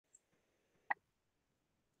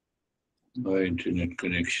My internet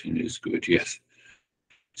connection is good, yes.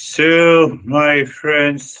 So, my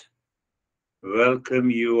friends, welcome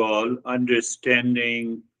you all.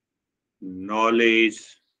 Understanding, knowledge,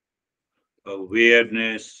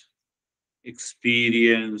 awareness,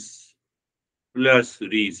 experience, plus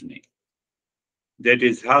reasoning. That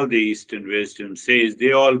is how the Eastern wisdom says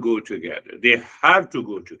they all go together. They have to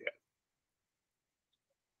go together.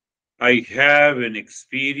 I have an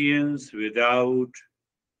experience without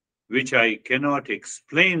which I cannot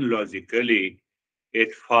explain logically,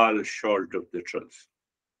 it falls short of the truth.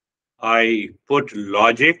 I put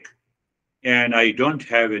logic and I don't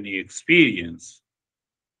have any experience.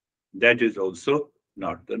 That is also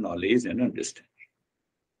not the knowledge and understanding.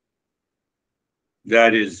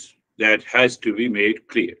 That has to be made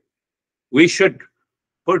clear. We should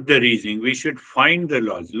put the reasoning, we should find the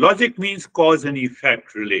logic. Logic means cause and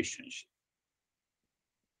effect relationship.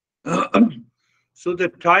 So the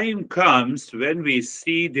time comes when we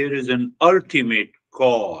see there is an ultimate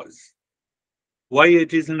cause. Why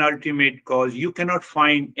it is an ultimate cause? You cannot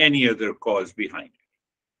find any other cause behind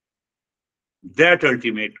it. That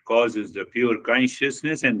ultimate cause is the pure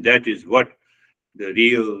consciousness, and that is what the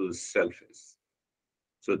real self is.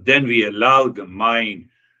 So then we allow the mind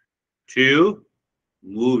to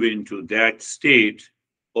move into that state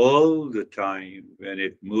all the time. When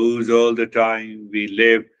it moves all the time, we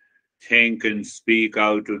live, think, and speak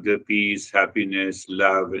out of the peace, happiness,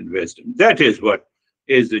 love, and wisdom. That is what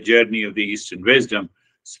is the journey of the Eastern wisdom,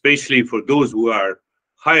 especially for those who are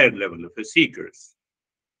higher level of seekers.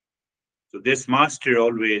 So this master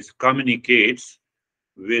always communicates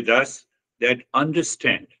with us that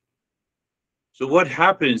understand. So what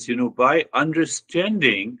happens, by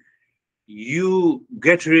understanding, you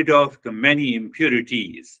get rid of the many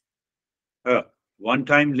impurities. Uh, One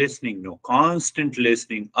time listening, no, constant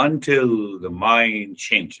listening until the mind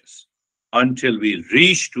changes, until we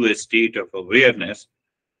reach to a state of awareness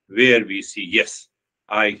where we see, yes,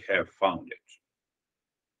 I have found it.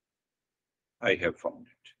 I have found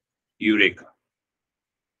it. Eureka.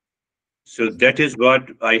 So that is what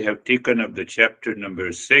I have taken of the chapter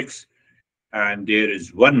number 6. And there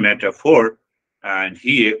is one metaphor, and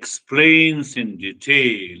he explains in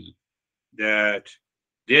detail that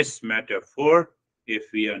this metaphor,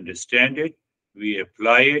 if we understand it, we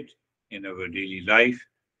apply it in our daily life,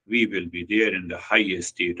 we will be there in the highest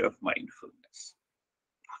state of mindfulness.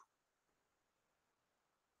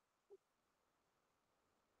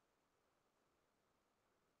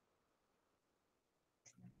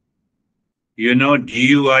 You know,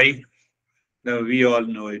 DUI, now we all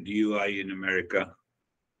know a DUI in America,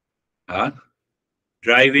 huh?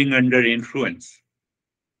 Driving under influence.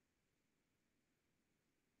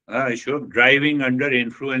 Sure, driving under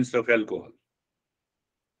influence of alcohol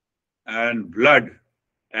and blood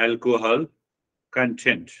alcohol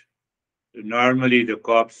content. Normally, the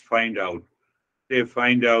cops find out. They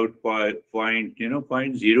find out point,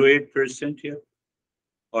 0.08% here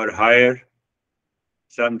or higher,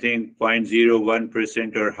 something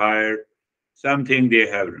 0.01% or higher, something they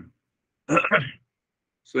have.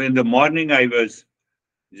 So in the morning, I was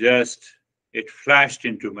just, it flashed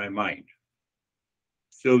into my mind.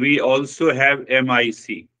 So we also have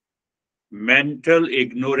MIC, mental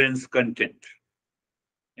ignorance content,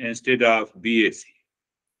 instead of BAC.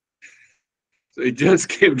 So it just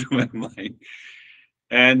came to my mind.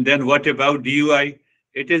 And then what about DUI?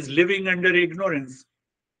 It is living under ignorance,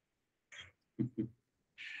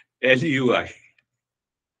 LUI.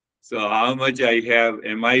 So how much I have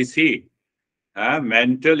MIC,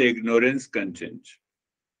 mental ignorance content,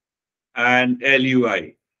 and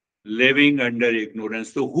LUI, living under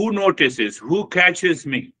ignorance. So who notices? Who catches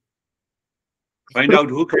me? Find out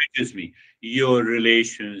who catches me. Your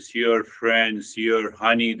relations, your friends, your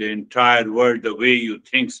honey, the entire world, the way you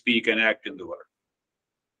think, speak, and act in the world.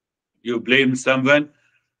 You blame someone,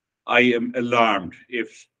 I am alarmed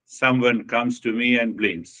if someone comes to me and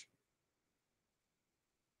blames.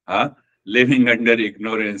 Huh? Living under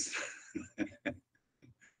ignorance.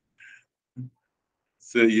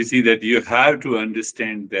 So you see that you have to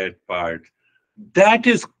understand that part. That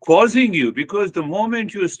is causing you, because the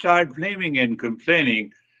moment you start blaming and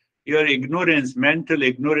complaining, your ignorance, mental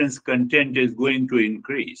ignorance content is going to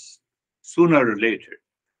increase sooner or later.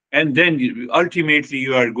 And then ultimately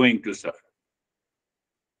you are going to suffer.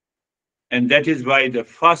 And that is why the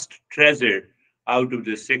first treasure out of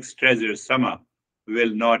the 6 treasures, Sama,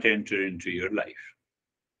 will not enter into your life.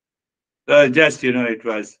 Just, it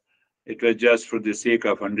was just for the sake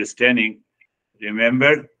of understanding.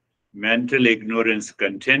 Remember, mental ignorance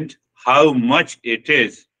content, how much it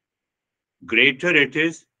is, greater it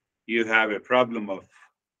is, you have a problem of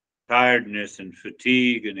tiredness and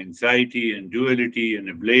fatigue and anxiety and duality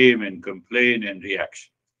and blame and complaint and reaction.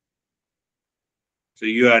 So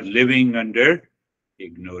you are living under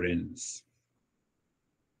ignorance.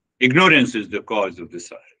 Ignorance is the cause of the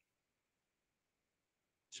suffering.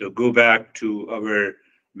 So go back to our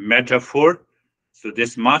metaphor. So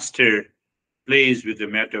this master plays with the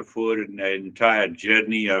metaphor in the entire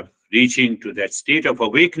journey of reaching to that state of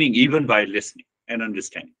awakening, even by listening and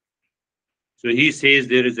understanding. So he says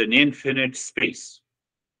there is an infinite space,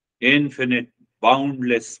 infinite,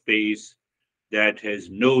 boundless space that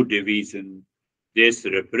has no division. This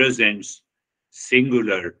represents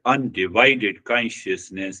singular, undivided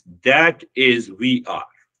consciousness. That is, we are.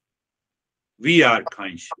 We are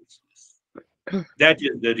consciousness. That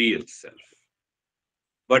is the real self.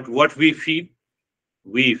 But what we feel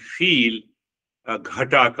a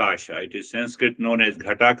ghatakasha. It is Sanskrit known as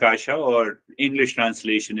ghatakasha, or English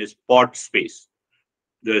translation is pot space.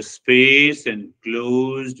 The space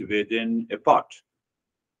enclosed within a pot.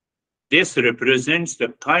 This represents the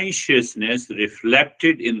consciousness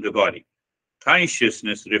reflected in the body.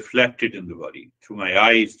 Consciousness reflected in the body. Through my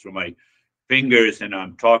eyes, through my fingers, and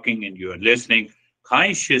I'm talking and you are listening.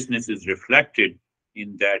 Consciousness is reflected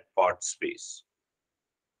in that pot space.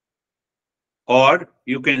 Or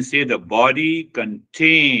you can say the body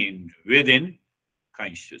contained within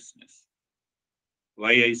consciousness.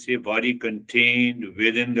 Why I say body contained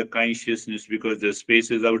within the consciousness? Because the space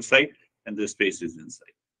is outside and the space is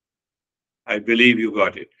inside. I believe you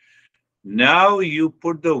got it. Now you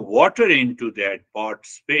put the water into that pot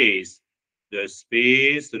space, the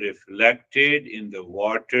space reflected in the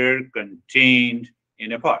water contained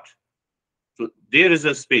in a pot. So there is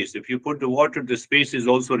a space. If you put the water, the space is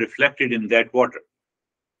also reflected in that water.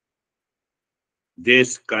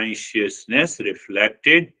 This consciousness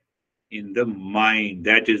reflected in the mind.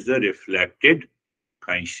 That is the reflected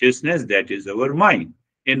consciousness. That is our mind,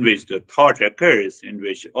 in which the thought occurs, in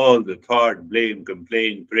which all the thought, blame,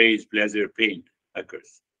 complaint, praise, pleasure, pain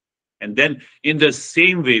occurs. And then in the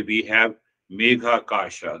same way, we have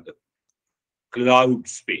Meghakasha, the cloud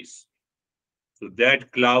space. So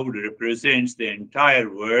that cloud represents the entire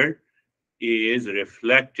world, is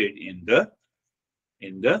reflected in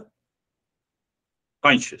the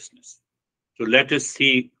consciousness. So let us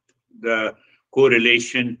see the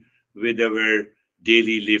correlation with our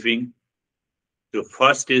daily living. So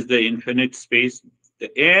first is the infinite space, the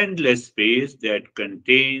endless space that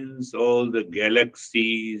contains all the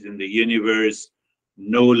galaxies in the universe,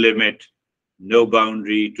 no limit, no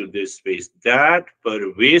boundary to this space. That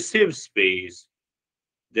pervasive space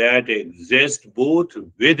that exists both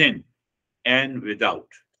within and without,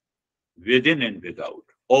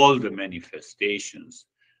 all the manifestations.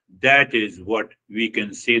 That is what we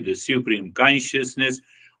can say the supreme consciousness.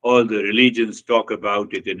 All the religions talk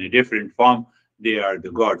about it in a different form. They are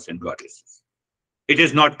the gods and goddesses. It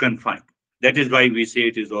is not confined. That is why we say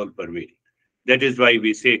it is all pervading. That is why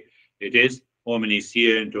we say it is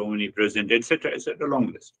omniscient, omnipresent, etc., etc.,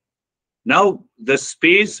 long list. Now, the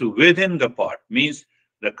space within the pot means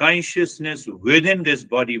the consciousness within this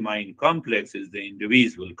body-mind complex is the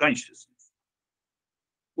individual consciousness.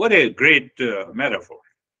 What a great metaphor.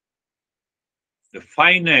 The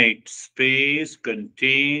finite space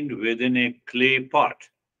contained within a clay pot.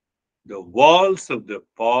 The walls of the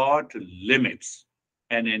pot limits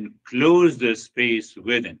and enclose the space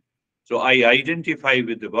within. So I identify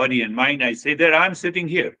with the body and mind. I say that I'm sitting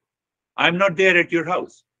here. I'm not there at your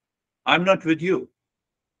house. I'm not with you.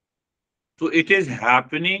 So it is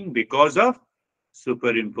happening because of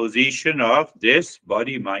superimposition of this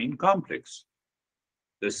body-mind complex.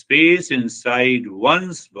 The space inside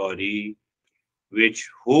one's body, which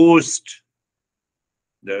hosts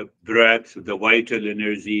the breath, the vital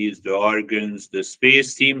energies, the organs, the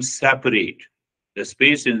space seems separate. The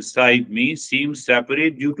space inside me seems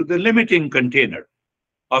separate due to the limiting container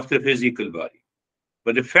of the physical body.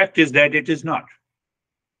 But the fact is that it is not.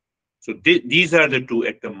 So these are the two,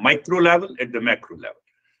 at the micro level, at the macro level.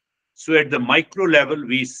 So at the micro level,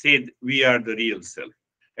 we say we are the real self.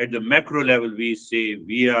 At the macro level, we say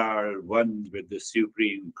we are one with the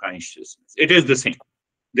supreme consciousness. It is the same.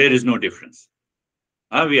 There is no difference.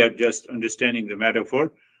 We are just understanding the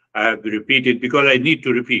metaphor. I have to repeat it because I need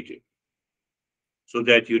to repeat it so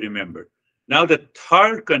that you remember. Now the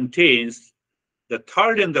third contains, the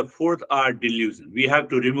third and the fourth are delusion. We have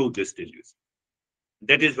to remove this delusion.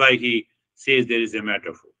 That is why he says there is a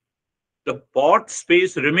metaphor. The pot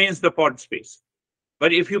space remains the pot space.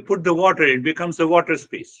 But if you put the water, it becomes a water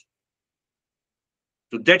space.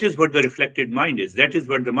 So that is what the reflected mind is. That is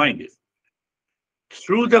what the mind is.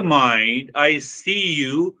 Through the mind, I see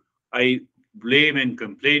you, I blame and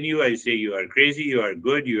complain you. I say you are crazy, you are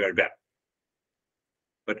good, you are bad.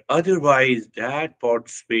 But otherwise, that pot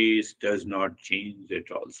space does not change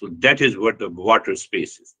at all. So that is what the water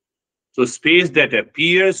space is. So space that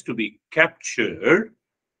appears to be captured,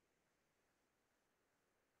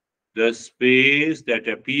 the space that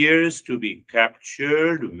appears to be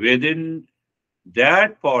captured within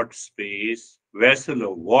that pot space, vessel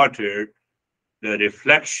of water, the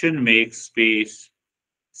reflection makes space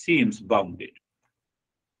seems bounded.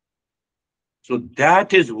 So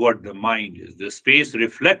that is what the mind is, the space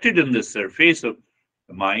reflected in the surface of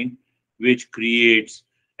the mind, which creates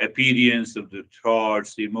appearance of the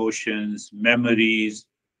thoughts, emotions, memories,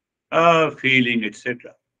 feeling,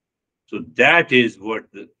 etc. So that is what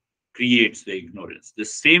creates the ignorance. The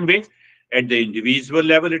same way, at the individual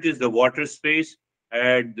level, it is the water space.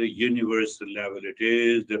 At the universal level, it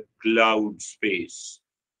is the cloud space.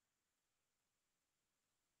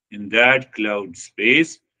 In that cloud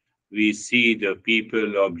space, we see the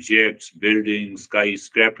people, objects, buildings,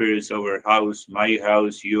 skyscrapers, our house, my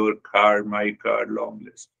house, your car, my car, long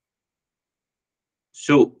list.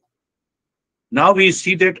 So now we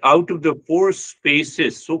see that out of the four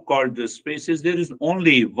spaces, so-called the spaces, there is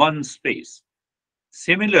only one space.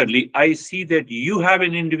 Similarly, I see that you have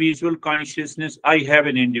an individual consciousness, I have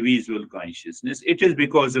an individual consciousness. It is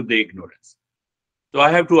because of the ignorance. So I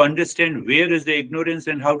have to understand where is the ignorance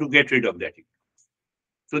and how to get rid of that ignorance,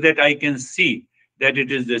 so that I can see that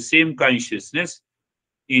it is the same consciousness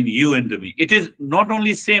in you and the me. It is not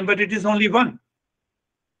only same, but it is only one.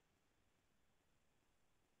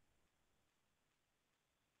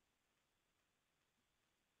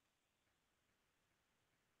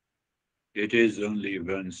 It is only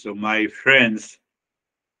one. So my friends,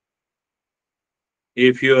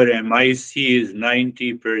 if your MIC is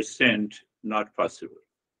 90%, not possible.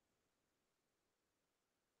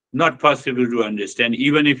 Not possible to understand,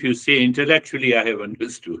 even if you say intellectually, I have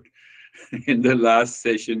understood. In the last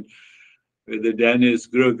session with the Danish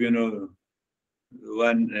group,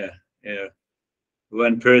 one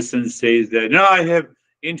one person says that, no, I have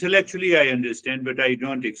intellectually, I understand, but I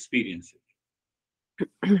don't experience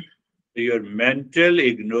it. Your mental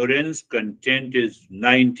ignorance content is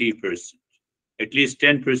 90%. At least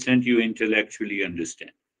 10% you intellectually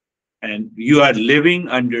understand. And you are living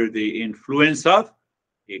under the influence of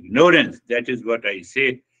ignorance. That is what I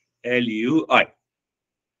say, LUI.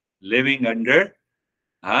 Living under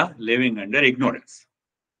ignorance.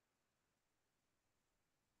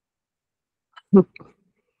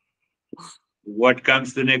 What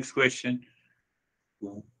comes the next question?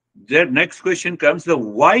 The next question comes, the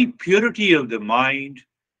why purity of the mind,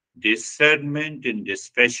 discernment, and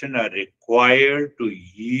dispassion are required to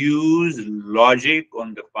use logic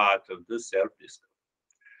on the path of the self-discovery.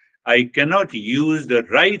 I cannot use the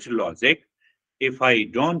right logic if I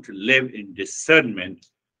don't live in discernment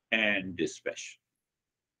and dispassion.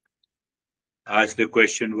 Ask the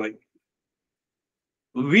question why.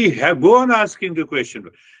 We have go on asking the question.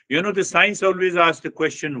 The science always asks the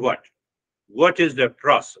question what? What is the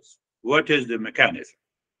process? What is the mechanism?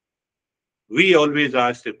 We always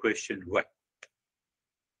ask the question what?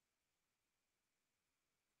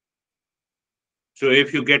 So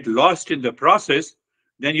if you get lost in the process,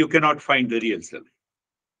 then you cannot find the real self.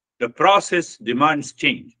 The process demands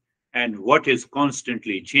change, and what is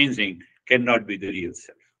constantly changing cannot be the real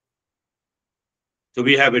self. So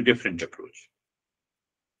we have a different approach.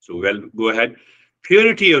 So go ahead.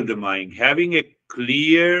 Purity of the mind, having a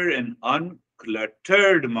clear and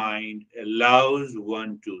uncluttered mind allows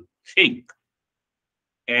one to think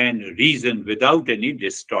and reason without any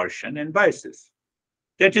distortion and biases.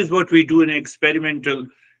 That is what we do in experimental,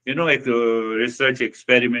 like a research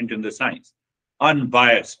experiment in the science.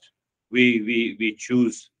 Unbiased. We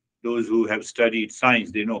choose those who have studied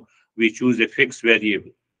science, they know we choose a fixed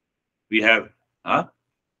variable. We have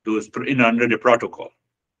those under the protocol.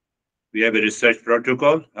 We have a research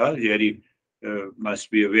protocol. Jerry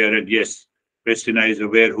must be aware, and yes, Christina is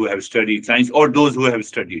aware, who have studied science, or those who have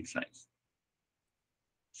studied science.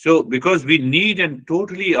 So because we need a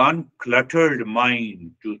totally uncluttered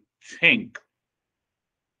mind to think,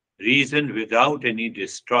 reason without any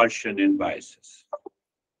distortion and biases.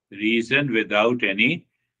 Reason without any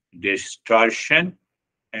distortion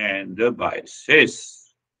and the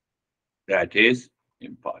biases. That is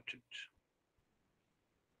important.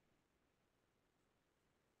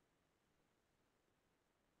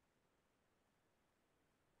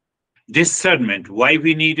 Discernment. Why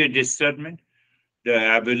we need a discernment?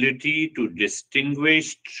 The ability to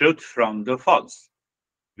distinguish truth from the false,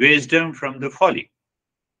 wisdom from the folly.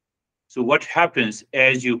 So what happens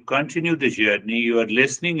as you continue the journey, you are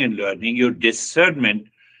listening and learning, your discernment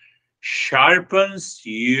sharpens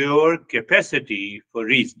your capacity for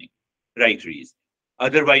reasoning, right reason.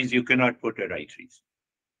 Otherwise, you cannot put a right reason.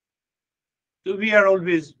 So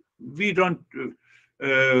we don't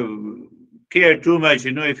care too much,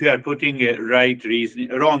 if you are putting a right reasoning,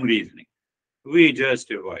 wrong reasoning. We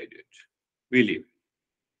just avoid it. We leave.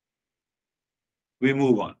 We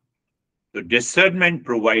move on. The discernment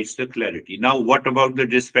provides the clarity. Now, what about the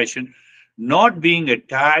dispassion? Not being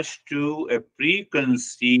attached to a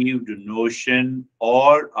preconceived notion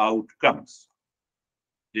or outcomes.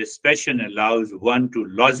 Dispassion allows one to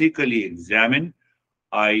logically examine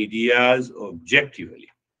ideas objectively,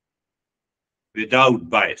 without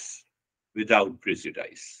bias, without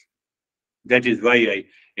prejudice. That is why I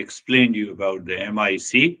explained you about the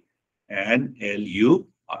MIC and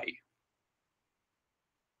LUI.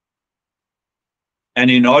 And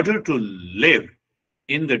in order to live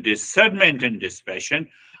in the discernment and dispassion,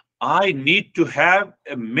 I need to have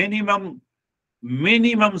a minimum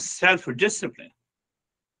self-discipline,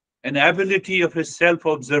 an ability of a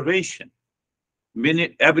self-observation,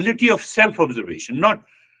 ability of self-observation. Not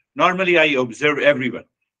normally I observe everyone.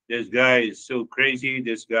 This guy is so crazy.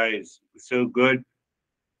 This guy is so good.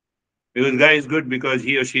 Because guy is good because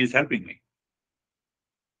he or she is helping me.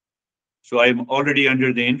 So I'm already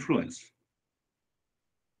under the influence.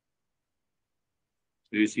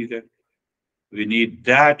 Do you see that? We need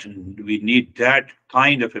that, and we need that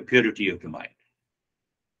kind of a purity of the mind.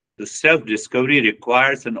 The self-discovery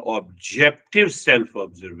requires an objective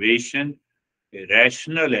self-observation, a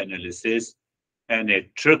rational analysis, and a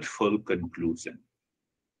truthful conclusion.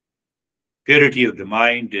 Purity of the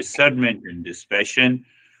mind, discernment, and dispassion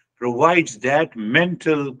provides that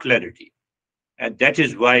mental clarity. And that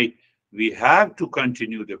is why we have to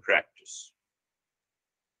continue the practice.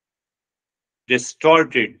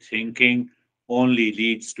 Distorted thinking only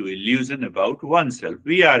leads to illusion about oneself.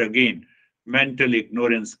 We are again, mental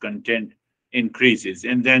ignorance content increases,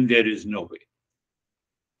 and then there is no way.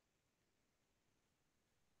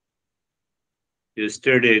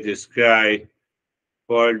 Yesterday, this guy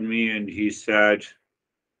called me and he said,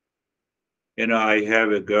 I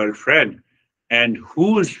have a girlfriend, and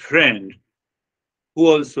whose friend, who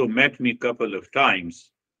also met me a couple of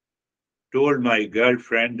times, told my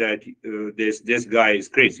girlfriend that this guy is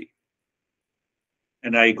crazy.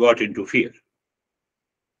 And I got into fear.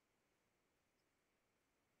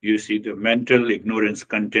 You see, the mental ignorance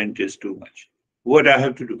content is too much. What I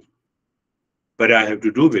have to do? But I have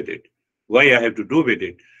to do with it. Why I have to do with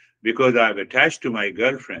it? Because I have attached to my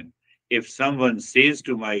girlfriend. If someone says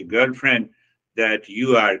to my girlfriend that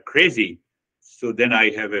you are crazy, so then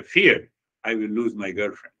I have a fear, I will lose my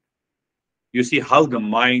girlfriend. You see how the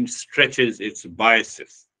mind stretches its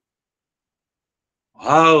biases.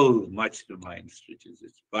 How much the mind stretches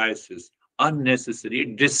its biases unnecessary.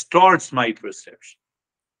 It distorts my perception.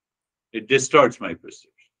 It distorts my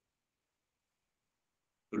perception.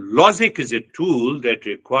 Logic is a tool that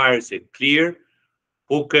requires a clear,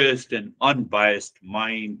 focused, and unbiased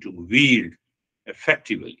mind to wield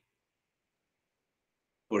effectively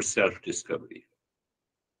for self-discovery.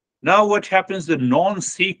 Now, what happens? The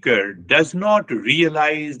non-seeker does not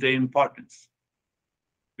realize the importance.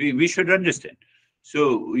 We should understand.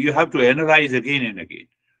 So you have to analyze again and again.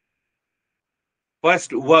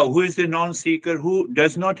 First, who is the non-seeker? Who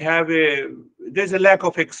does not have there's a lack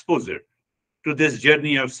of exposure to this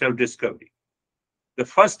journey of self-discovery. The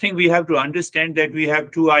first thing we have to understand that we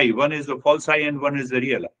have two I. One is the false I and one is the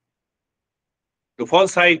real I. The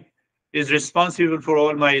false I is responsible for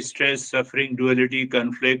all my stress, suffering, duality,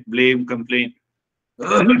 conflict, blame, complaint.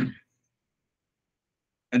 And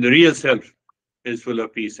the real self is full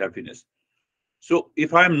of peace, happiness. So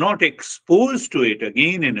if I'm not exposed to it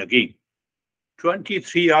again and again,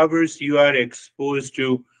 23 hours you are exposed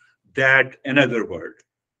to that another world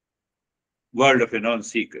of a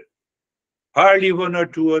non-seeker. Hardly 1 or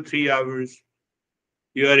 2 or 3 hours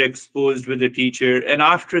you are exposed with the teacher. And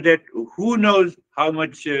after that, who knows how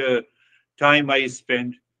much time I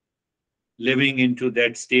spent living into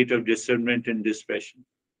that state of discernment and dispassion.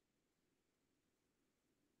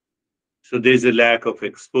 So there's a lack of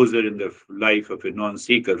exposure in the life of a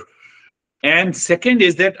non-seeker. And second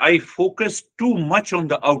is that I focus too much on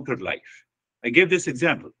the outer life. I gave this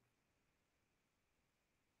example.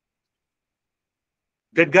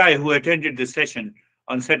 That guy who attended the session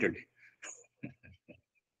on Saturday.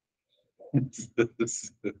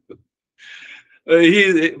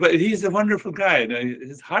 He's a wonderful guy.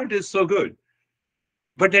 His heart is so good.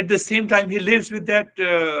 But at the same time, he lives with that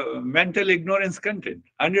mental ignorance content,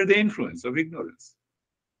 under the influence of ignorance.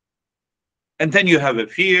 And then you have a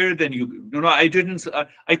fear, then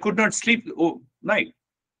I could not sleep night.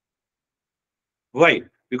 Why?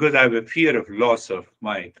 Because I have a fear of loss of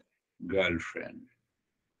my girlfriend.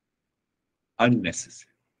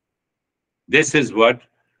 Unnecessary. This is what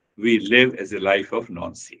we live as a life of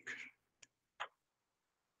non-seeker.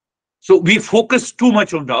 So we focus too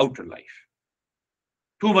much on the outer life,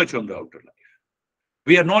 too much on the outer life.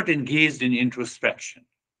 We are not engaged in introspection.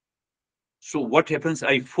 So what happens?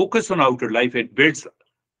 I focus on outer life, it builds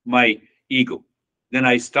my ego. Then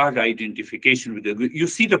I start identification with the, you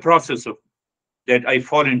see the process of that I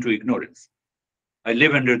fall into ignorance. I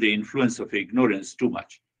live under the influence of ignorance too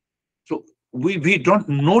much. So we don't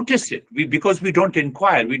notice it because we don't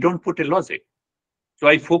inquire, we don't put a logic. So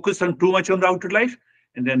I focus on too much on the outer life,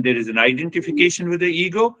 and then there is an identification with the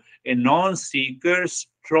ego. A non-seeker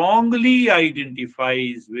strongly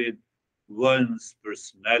identifies with one's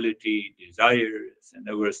personality, desires, and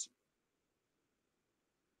aversion.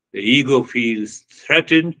 The ego feels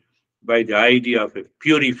threatened by the idea of a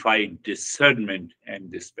purified discernment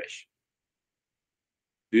and dispassion.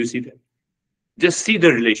 Do you see that? Just see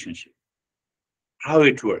the relationship, how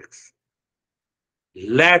it works.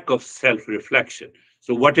 Lack of self-reflection.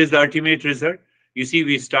 So what is the ultimate result? You see,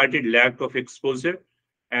 we started lack of exposure.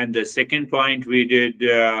 And the second point we did,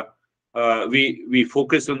 we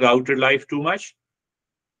focus on the outer life too much.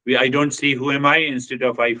 I don't see who am I. Instead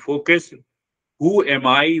of I focus, who am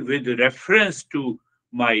I with reference to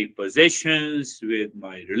my possessions, with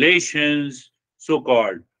my relations,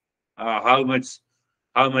 so-called, how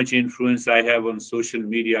much influence I have on social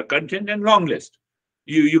media content, and long list.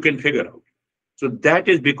 You can figure out. So that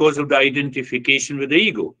is because of the identification with the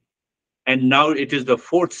ego. And now it is the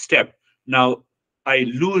fourth step. Now I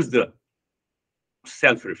lose the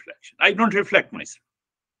self-reflection. I don't reflect myself.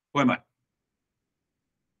 Who am I?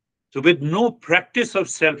 So with no practice of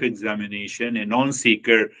self-examination, a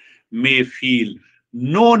non-seeker may feel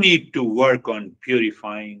no need to work on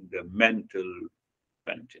purifying the mental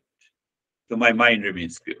content. So my mind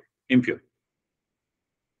remains impure.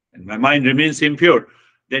 And my mind remains impure.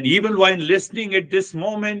 Then even while listening at this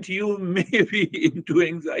moment, you may be into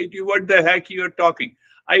anxiety. What the heck you're talking?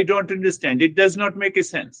 I don't understand. It does not make a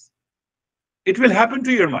sense. It will happen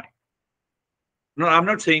to your mind. No, I'm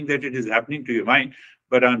not saying that it is happening to your mind,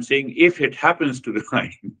 but I'm saying if it happens to the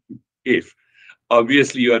mind, if,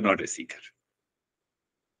 obviously you are not a seeker.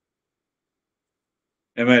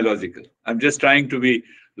 Am I logical? I'm just trying to be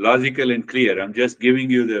logical and clear. I'm just giving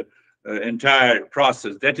you the entire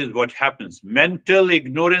process. That is what happens. Mental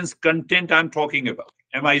ignorance content I'm talking about.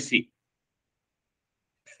 MIC.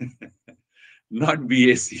 Not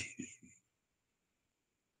BAC.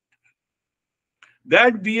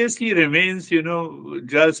 That BAC remains,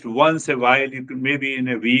 just once a while, you could maybe in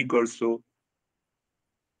a week or so.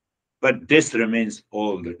 But this remains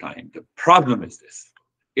all the time. The problem is this.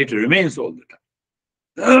 It remains all the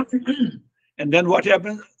time. And then what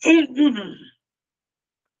happens?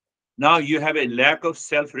 Now you have a lack of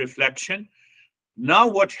self-reflection. Now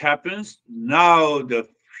what happens? Now the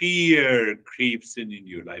fear creeps in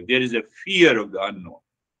your life. There is a fear of the unknown.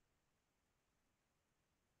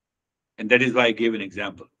 And that is why I gave an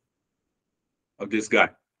example of this guy.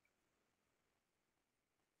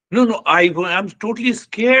 No, I'm totally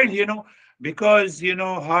scared, because,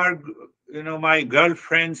 my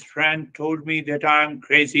girlfriend's friend told me that I'm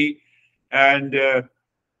crazy. And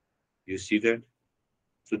you see that?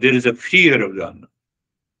 So there is a fear of the unknown.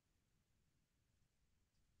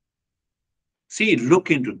 See, look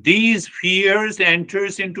into these fears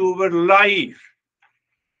enters into our life.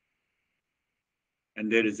 And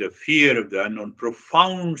there is a fear of the unknown.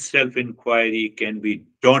 Profound self-inquiry can be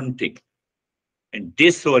daunting and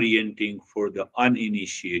disorienting for the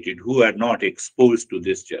uninitiated who are not exposed to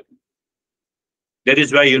this journey. That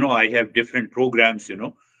is why, I have different programs,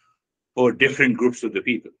 for different groups of the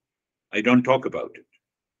people. I don't talk about it.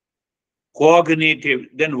 Cognitive,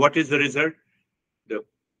 then what is the result?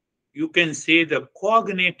 You can say the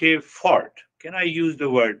cognitive fault. Can I use the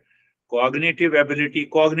word cognitive ability,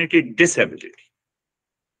 cognitive disability?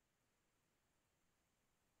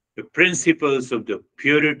 The principles of the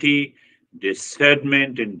purity,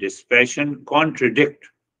 discernment, and dispassion contradict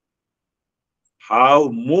how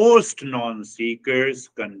most non-seekers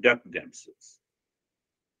conduct themselves.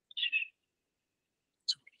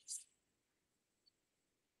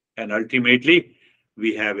 And ultimately,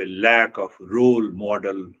 we have a lack of role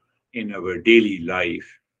model in our daily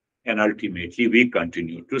life. And ultimately, we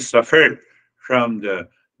continue to suffer from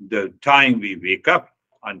the time we wake up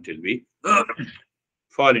until we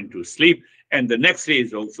fall into sleep. And the next day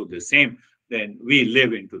is also the same. Then we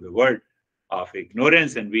live into the world of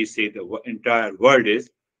ignorance, and we say the entire world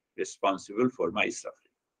is responsible for my suffering.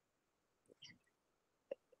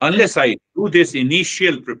 Unless I do this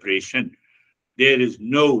initial preparation, there is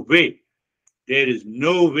no way,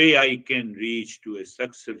 I can reach to a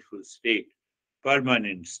successful state,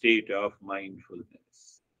 permanent state of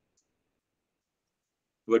mindfulness.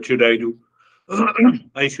 What should I do?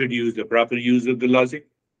 I should use the proper use of the logic.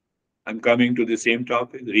 I'm coming to the same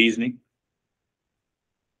topic, reasoning.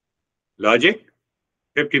 Logic,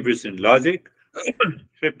 50% logic,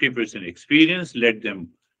 50% experience, let them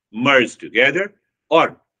merge together,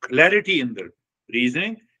 or clarity in the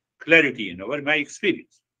reasoning, clarity in my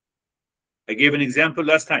experience. I gave an example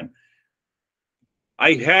last time.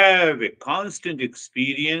 I have a constant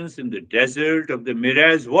experience in the desert of the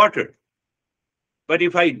mirage water. But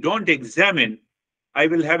if I don't examine, I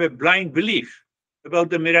will have a blind belief about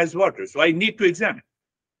the mirage water. So I need to examine.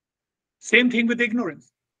 Same thing with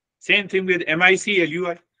ignorance. Same thing with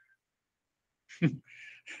MICLUI.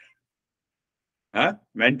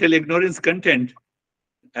 Mental ignorance content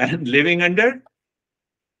and living under.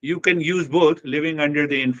 You can use both, living under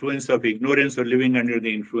the influence of ignorance or living under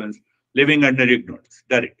ignorance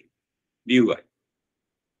directly. DUI.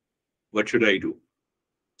 What should I do?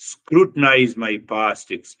 Scrutinize my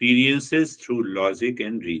past experiences through logic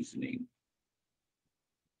and reasoning.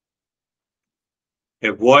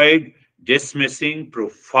 Avoid dismissing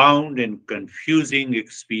profound and confusing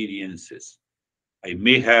experiences. I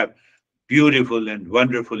may have beautiful and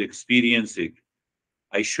wonderful experiences.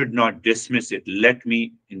 I should not dismiss it. Let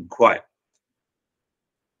me inquire.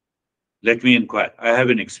 I have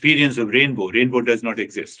an experience of rainbow. Rainbow does not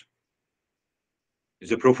exist.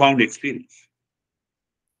 It's a profound experience.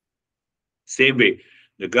 Same way,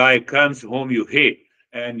 the guy comes home you hate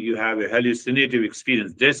and you have a hallucinative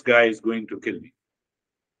experience. This guy is going to kill me,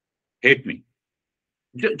 hate me.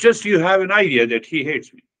 Just you have an idea that he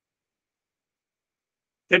hates me.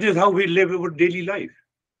 That is how we live our daily life.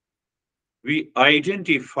 We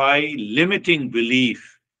identify limiting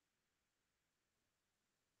belief.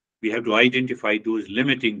 We have to identify those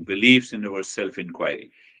limiting beliefs in our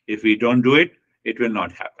self-inquiry. If we don't do it, it will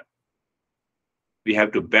not happen. We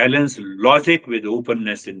have to balance logic with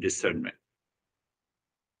openness and discernment.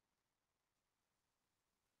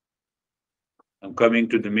 I'm coming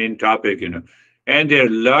to the main topic, and they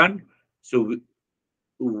learn. So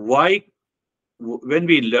why, when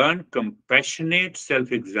we learn compassionate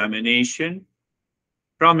self-examination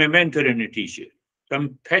from a mentor and a teacher,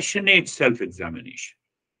 compassionate self-examination,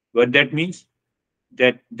 what that means,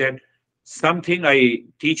 that something a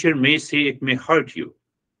teacher may say, it may hurt you,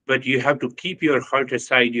 but you have to keep your heart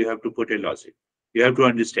aside. You have to put a logic. You have to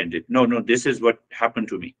understand it. No, this is what happened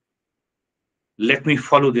to me. Let me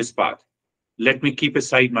follow this path. Let me keep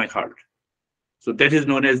aside my heart. So that is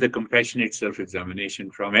known as the compassionate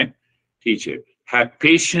self-examination from a teacher. Have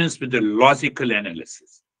patience with the logical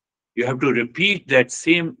analysis. You have to repeat that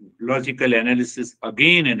same logical analysis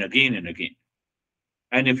again and again and again.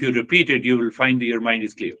 And if you repeat it, you will find that your mind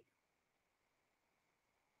is clear.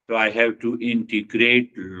 So I have to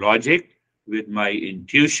integrate logic with my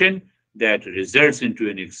intuition that results into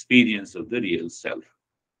an experience of the real self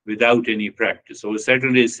without any practice. So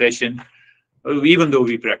Saturday's session, even though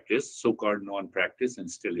we practice, so-called non-practice,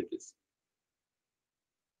 and still it is.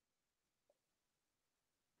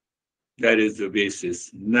 That is the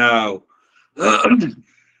basis. Now,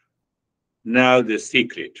 now the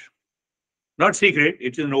secret. Not secret,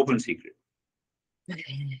 it's an open secret.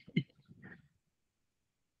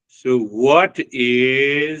 So what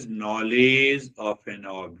is knowledge of an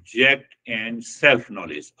object and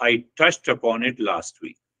self-knowledge? I touched upon it last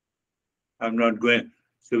week. I'm not going,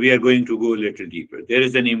 so we are going to go a little deeper. There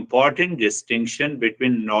is an important distinction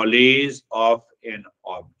between knowledge of an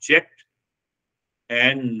object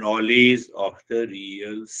and knowledge of the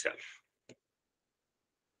real self.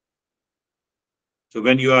 So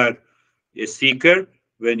when you are a seeker,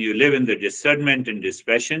 when you live in the discernment and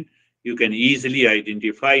dispassion, you can easily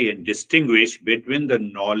identify and distinguish between the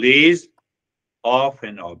knowledge of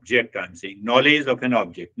an object. I'm saying knowledge of an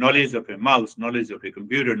object, knowledge of a mouse, knowledge of a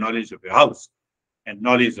computer, knowledge of a house, and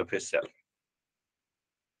knowledge of a self.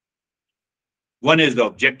 One is the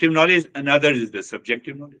objective knowledge, another is the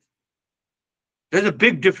subjective knowledge. There's a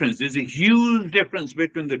big difference. There's a huge difference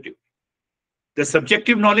between the two. The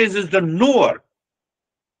subjective knowledge is the knower,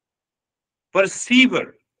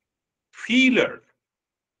 perceiver, feeler,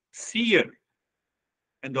 seer.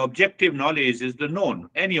 And the objective knowledge is the known,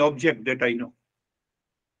 any object that I know.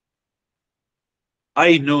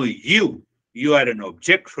 I know you. You are an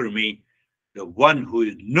object for me. The one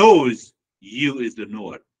who knows you is the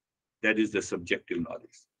knower. That is the subjective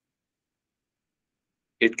knowledge.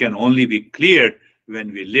 It can only be clear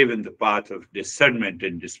when we live in the path of discernment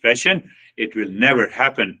and dispassion. It will never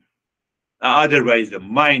happen. Otherwise, the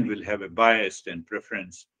mind will have a biased and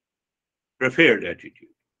preferred attitude.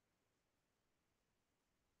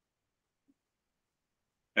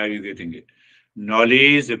 Are you getting it?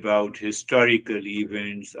 Knowledge about historical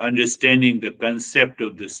events, understanding the concept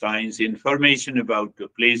of the science, information about the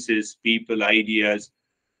places, people, ideas,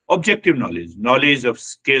 objective knowledge, knowledge of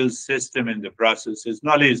skills, system, and the processes,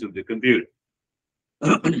 knowledge of the computer.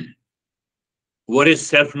 What is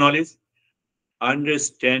self-knowledge?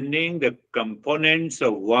 Understanding the components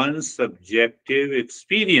of one's subjective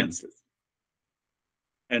experiences.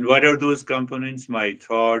 And what are those components? My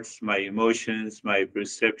thoughts, my emotions, my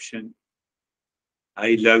perception.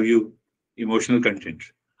 I love you, emotional content.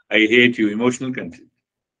 I hate you, emotional content.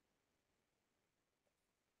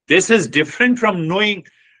 This is different from knowing,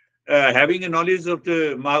 having a knowledge of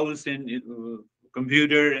the mouse and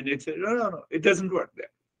computer, and it's no. It doesn't work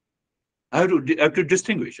there. I have to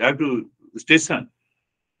distinguish. I have to discern,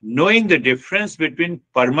 knowing the difference between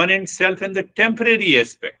permanent self and the temporary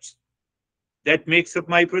aspects that makes up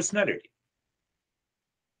my personality.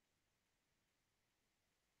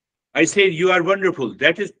 I say you are wonderful.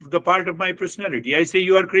 That is the part of my personality. I say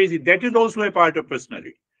you are crazy. That is also a part of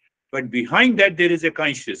personality. But behind that, there is a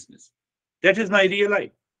consciousness. That is my real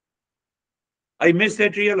life. I miss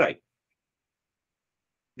that real life.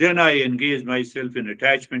 Then I engage myself in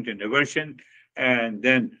attachment and aversion, and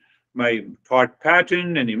then my thought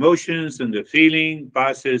pattern and emotions and the feeling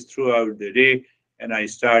passes throughout the day, and I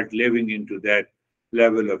start living into that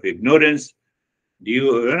level of ignorance.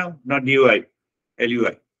 Not DUI,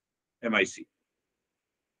 LUI, MIC.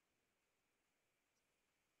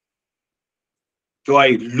 So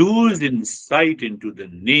I lose insight into the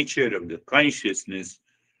nature of the consciousness.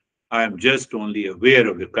 I am just only aware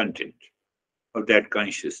of the content of that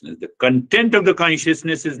consciousness. The content of the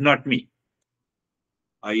consciousness is not me.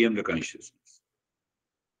 I am the consciousness.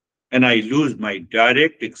 And I lose my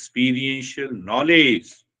direct experiential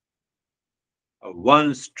knowledge of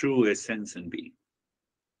one's true essence and being.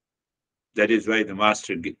 That is why the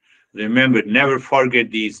master, remember, never forget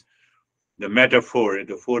these, the metaphor at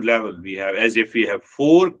the four level we have, as if we have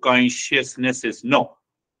four consciousnesses. No.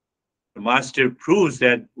 The master proves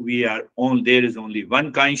that there is only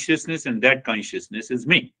one consciousness, and that consciousness is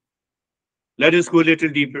me. Let us go a little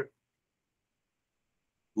deeper.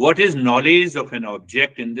 What is knowledge of an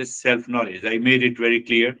object in this self-knowledge? I made it very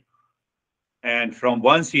clear. And from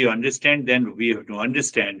once you understand, then we have to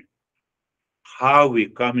understand how we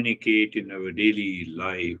communicate in our daily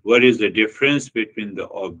life. What is the difference between the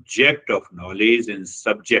object of knowledge and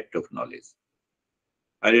subject of knowledge?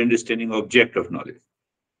 Are you understanding object of knowledge?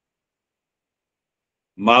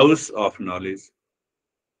 Mouse of knowledge,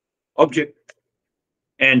 object,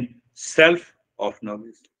 and self of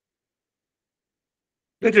knowledge.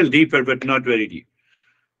 Little deeper, but not very deep.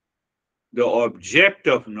 The object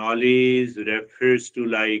of knowledge refers to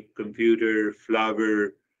like computer,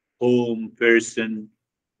 flower, home, person,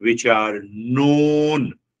 which are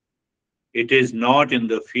known. It is not in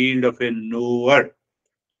the field of a knower.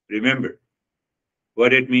 Remember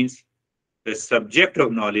what it means. The subject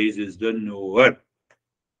of knowledge is the knower.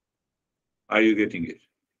 Are you getting it?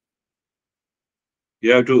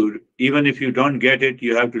 You have to, even if you don't get it,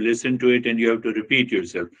 you have to listen to it and you have to repeat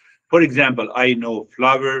yourself. For example, I know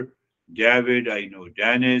Flower, David, I know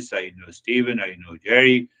Dennis, I know Stephen, I know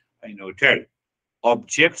Jerry, I know Terry.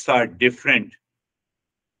 Objects are different,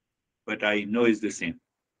 but I know is the same.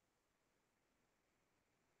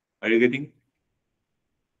 Are you getting?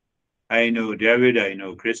 I know David, I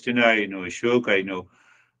know Christina, I know Ashok, I know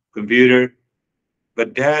computer,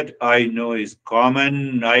 but that I know is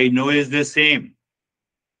common, I know is the same.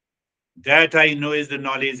 That I know is the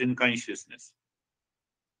knowledge and consciousness.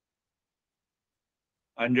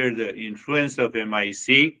 Under the influence of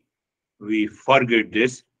MIC, we forget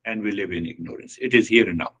this and we live in ignorance. It is here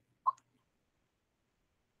and now.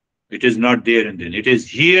 It is not there and then. It is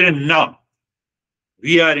here and now.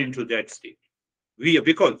 We are into that state.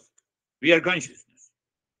 Because we are consciousness.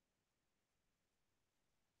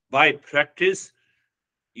 By practice,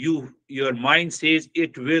 your mind says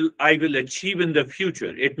I will achieve in the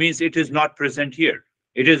future. It means it is not present here.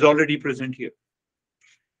 It is already present here.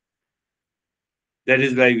 That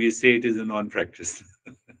is why we say it is a non-practice.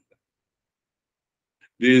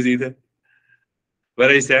 Do you see that?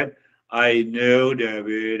 What I said, I know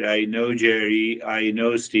David, I know Jerry, I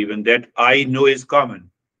know Stephen. That I know is common.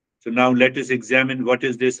 So now let us examine what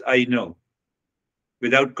is this I know.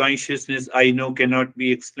 Without consciousness, I know cannot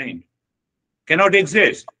be explained, cannot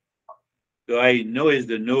exist. So I know is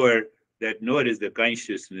the knower, That knower is the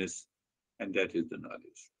consciousness, and that is the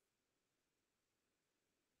knowledge.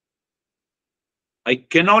 I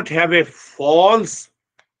cannot have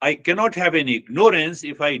I cannot have an ignorance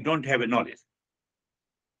if I don't have a knowledge.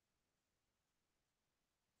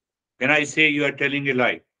 Can I say you are telling a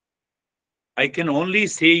lie? I can only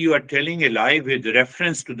say you are telling a lie with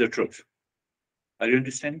reference to the truth. Are you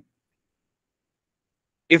understanding?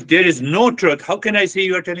 If there is no truth, how can I say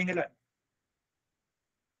you are telling a lie?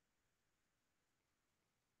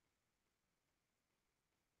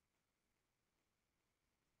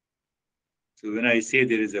 So when I say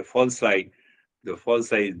there is a false eye, the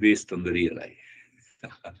false eye is based on the real eye.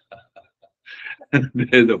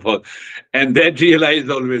 There is a false, and that real eye is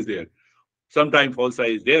always there. Sometimes false eye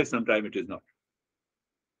is there, sometimes it is not.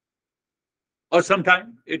 Or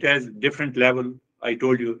sometimes it has different level. I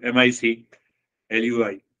told you, MIC,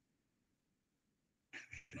 LUI.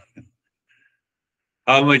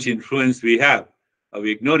 How much influence we have of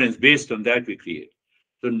ignorance, based on that we create.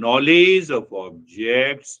 So knowledge of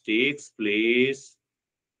objects takes place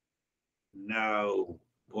now.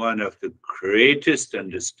 One of the greatest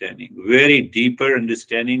understanding, very deeper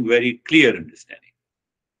understanding, very clear understanding.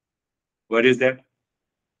 What is that?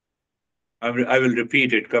 I will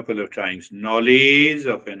repeat it a couple of times. Knowledge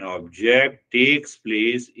of an object takes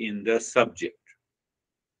place in the subject.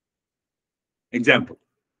 Example,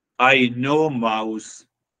 I know mouse.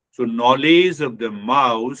 So knowledge of the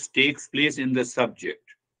mouse takes place in the subject.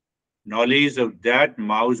 Knowledge of that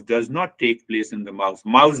mouse does not take place in the mouse.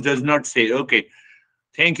 Mouse does not say, okay,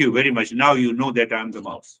 thank you very much. Now you know that I'm the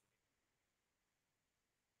mouse.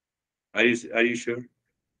 Are you sure?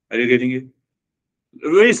 Are you getting it?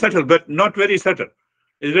 Very subtle, but not very subtle.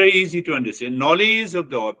 It's very easy to understand. Knowledge of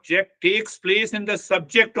the object takes place in the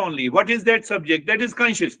subject only. What is that subject? That is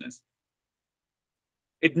consciousness.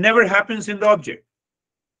 It never happens in the object.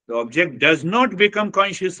 The object does not become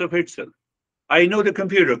conscious of itself. I know the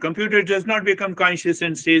computer. Computer does not become conscious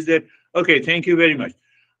and says that, okay, thank you very much.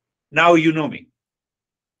 Now you know me.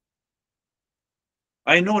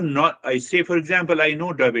 I say, for example, I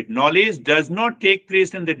know David. Knowledge does not take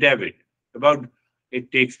place in the David.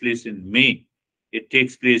 It takes place in me. It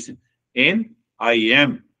takes place in I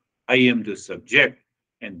am. I am the subject.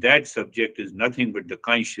 And that subject is nothing but the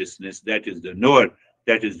consciousness. That is the knower.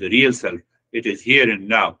 That is the real self. It is here and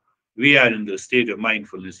now. We are in the state of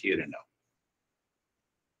mindfulness here and now.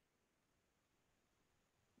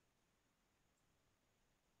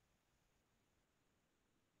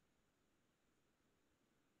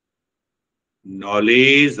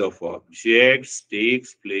 Knowledge of objects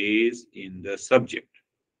takes place in the subject.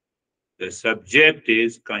 The subject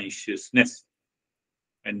is consciousness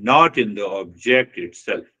and not in the object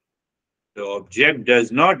itself. The object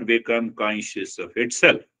does not become conscious of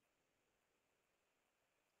itself.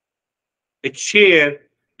 A chair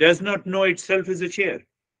does not know itself is a chair.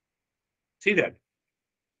 See that?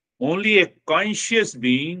 Only a conscious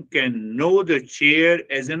being can know the chair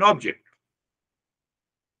as an object.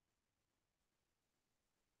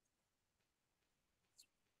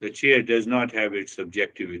 The chair does not have its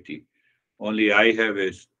subjectivity. Only I have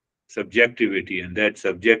a subjectivity, and that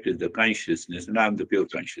subject is the consciousness, and I'm the pure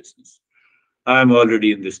consciousness. I'm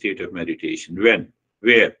already in the state of meditation. When?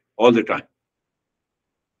 Where? All the time.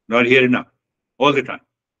 Not here and now. All the time.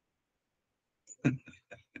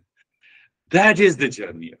 That is the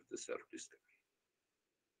journey of the self-discovery.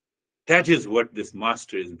 That is what this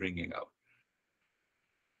master is bringing out.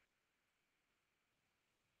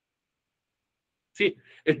 See,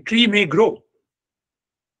 a tree may grow,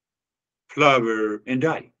 flower, and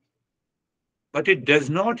die, but it does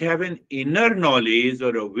not have an inner knowledge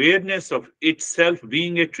or awareness of itself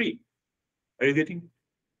being a tree. Are you getting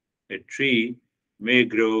it? A tree may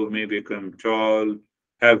grow, may become tall,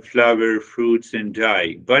 have flower, fruits, and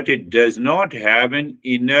die, but it does not have an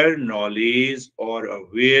inner knowledge or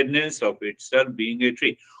awareness of itself being a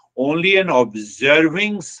tree. Only an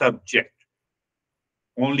observing subject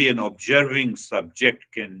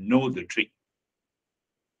can know the tree.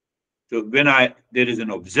 So when there is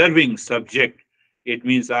an observing subject, it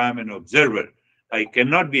means I am an observer. I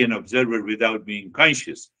cannot be an observer without being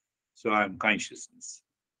conscious. So I am consciousness.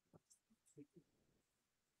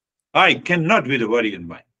 I cannot be the body and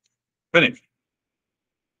mind. Finished.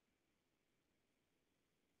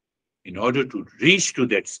 In order to reach to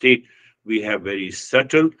that state, we have very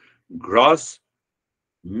subtle, gross,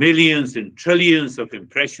 millions and trillions of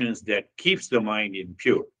impressions that keeps the mind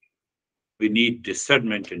impure. We need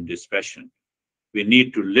discernment and dispassion. We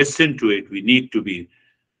need to listen to it. We need to be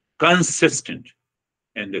consistent.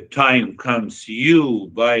 And the time comes,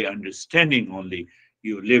 you, by understanding only,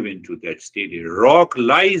 You live into that state. A rock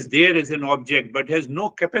lies there as an object, but has no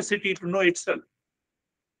capacity to know itself.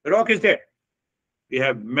 The rock is there. We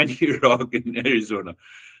have many rock in Arizona.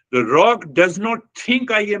 The rock does not think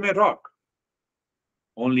I am a rock.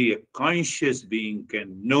 Only a conscious being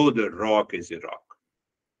can know the rock is a rock.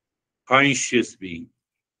 Conscious being.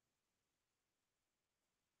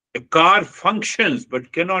 A car functions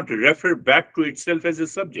but cannot refer back to itself as a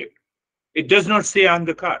subject. It does not say I'm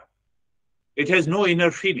the car. It has no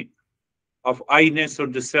inner feeling of I-ness or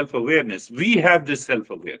the self-awareness. We have the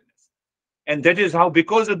self-awareness. And that is how,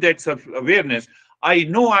 because of that self-awareness, I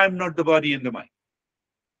know I'm not the body and the mind.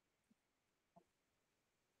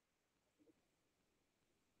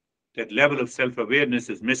 That level of self-awareness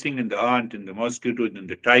is missing in the ant, in the mosquito, in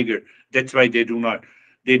the tiger. That's why they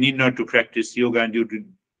need not to practice yoga, and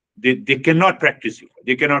they cannot practice yoga.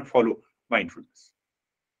 They cannot follow mindfulness.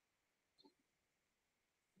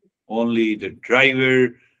 Only the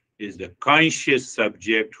driver is the conscious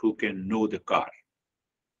subject who can know the car.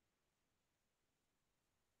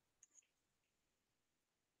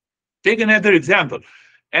 Take another example.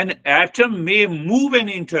 An atom may move and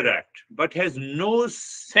interact, but has no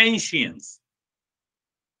sentience.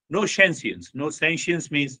 No sentience. No sentience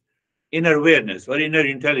means inner awareness or inner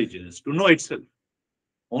intelligence to know itself.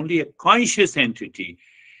 Only a conscious entity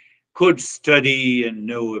could study and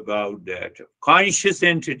know about that. Conscious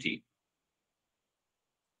entity.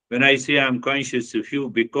 When I say I'm conscious of you,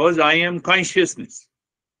 because I am consciousness.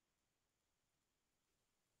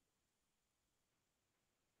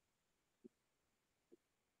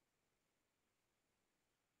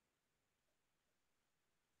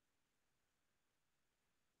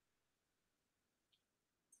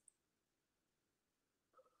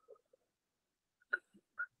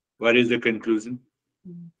 What is the conclusion?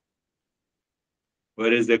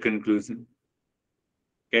 What is the conclusion?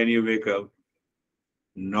 Can you make out?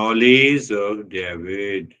 Knowledge of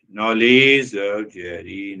David, knowledge of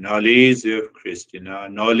Jerry, knowledge of Christina,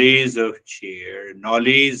 knowledge of chair,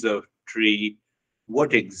 knowledge of tree.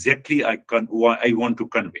 What exactly I want to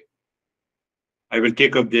convey? I will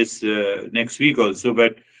take up this next week also,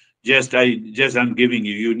 but I'm giving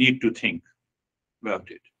you. You need to think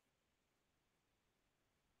about it.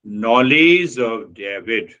 Knowledge of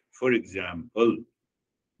David, for example,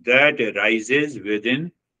 that arises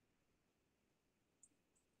within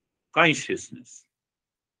consciousness.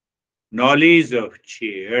 Knowledge of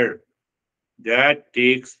chair, that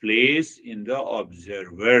takes place in the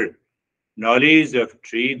observer. Knowledge of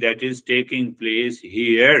tree, that is taking place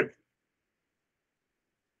here.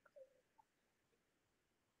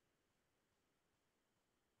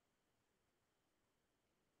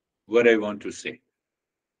 What I want to say.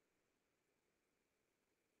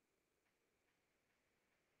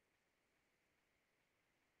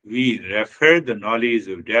 We refer the knowledge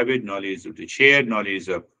of David, knowledge of the chair, knowledge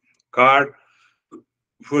of car,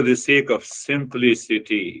 for the sake of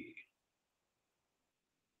simplicity.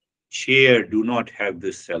 Chair do not have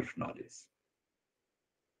this self-knowledge.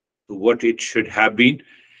 So what it should have been,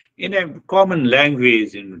 in a common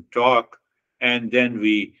language, in talk, and then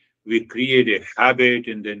we create a habit,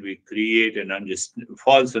 and then we create an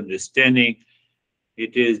false understanding.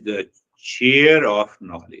 It is the chair of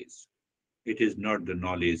knowledge. It is not the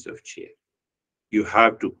knowledge of chair. You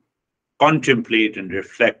have to contemplate and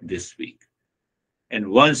reflect this week. And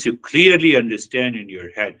once you clearly understand in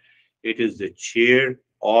your head, it is the chair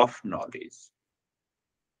of knowledge.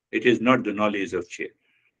 It is not the knowledge of chair.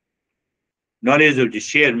 Knowledge of the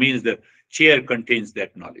chair means the chair contains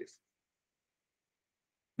that knowledge.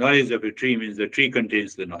 Knowledge of a tree means the tree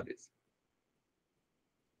contains the knowledge.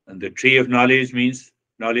 And the tree of knowledge means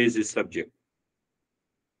knowledge is subject.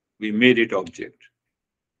 We made it object.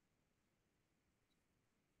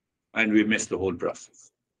 And we miss the whole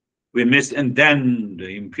process. We miss, and then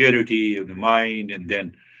the impurity of the mind, and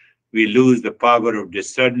then we lose the power of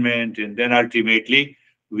discernment, and then ultimately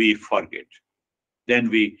we forget.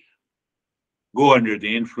 Then we go under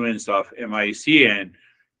the influence of MIC and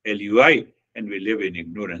LUI, and we live in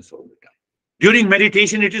ignorance all the time. During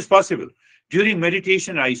meditation, it is possible. During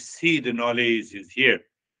meditation, I see the knowledge is here.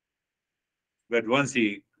 But once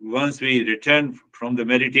we return from the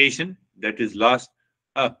meditation, that is lost.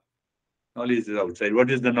 Knowledge is outside. What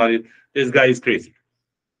is the knowledge? This guy is crazy.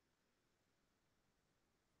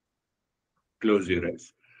 Close your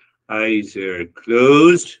eyes. Eyes are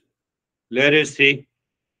closed. Let us see,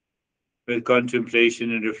 with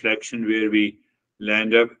contemplation and reflection, where we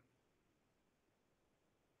land up.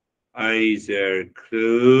 Eyes are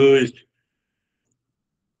closed.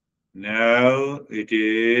 Now it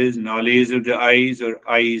is knowledge of the eyes, or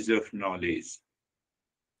eyes of knowledge.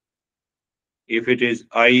 If it is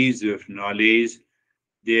eyes of knowledge,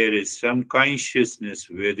 there is some consciousness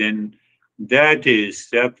within that is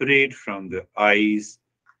separate from the eyes,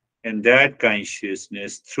 and that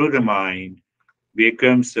consciousness through the mind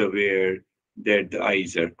becomes aware that the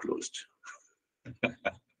eyes are closed.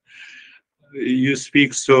 You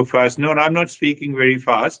speak so fast. No, I'm not speaking very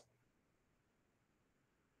fast.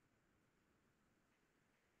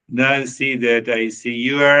 Now see that I see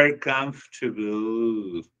you are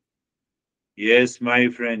comfortable. Yes, my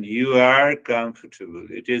friend, you are comfortable.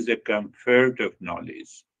 It is the comfort of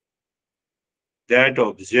knowledge. That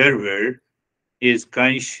observer is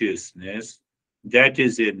consciousness. That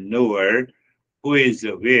is a knower who is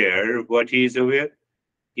aware. What he is aware?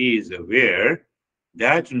 He is aware.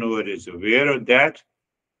 That knower is aware of that,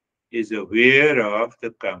 is aware of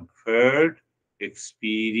the comfort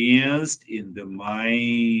experienced in the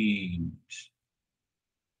mind.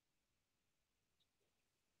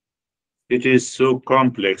 It is so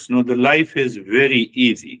complex. No, the life is very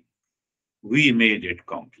easy. We made it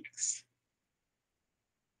complex.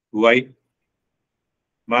 Why?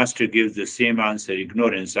 Master gives the same answer,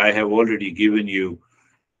 ignorance. I have already given you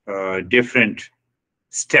different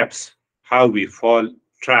steps how we fall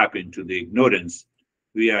trap into the ignorance.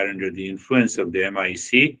 We are under the influence of the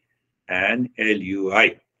MIC and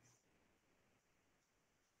LUI.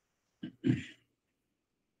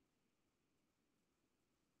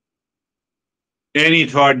 Any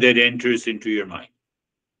thought that enters into your mind,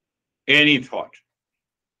 any thought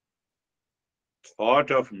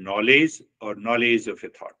of knowledge or knowledge of a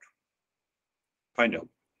thought, find out.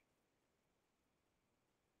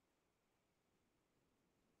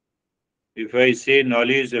 If I say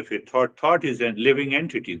knowledge of a thought, thought is a living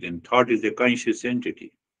entity, then thought is a conscious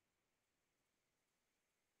entity.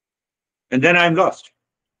 And then I'm lost.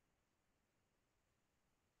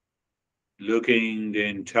 Looking the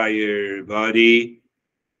entire body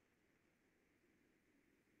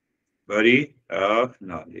of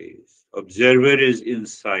knowledge. Observer is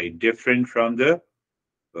inside, different from the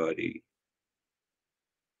body.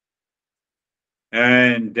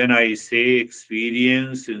 And then I say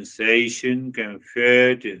experience, sensation,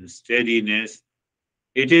 comfort, and steadiness.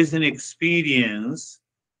 It is an experience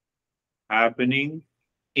happening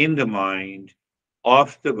in the mind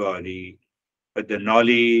of the body, but the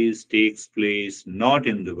knowledge takes place not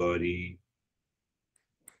in the body.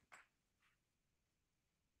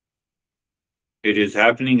 It is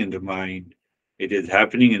happening in the mind. It is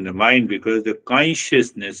happening in the mind because the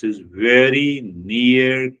consciousness is very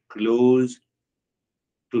near, close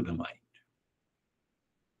to the mind.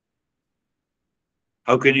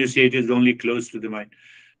 How can you say it is only close to the mind?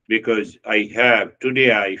 Because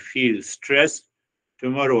today I feel stress,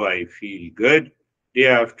 tomorrow I feel good, day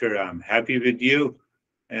after I'm happy with you,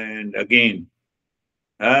 and again,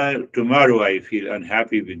 tomorrow I feel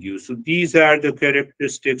unhappy with you. So these are the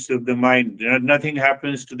characteristics of the mind. Nothing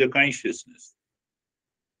happens to the consciousness.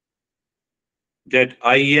 That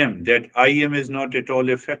I am is not at all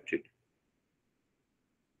affected.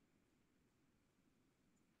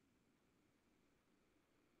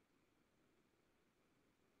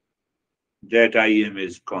 That I am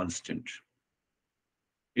is constant.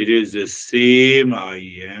 It is the same I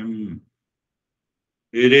am.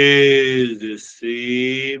 It is the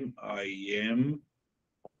same I am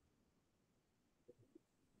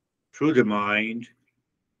through the mind,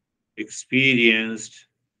 experienced.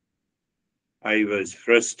 I was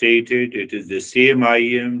frustrated. It is the same I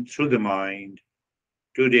am through the mind.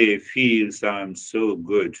 Today feels I'm so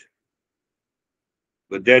good.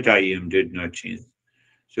 But that I am did not change.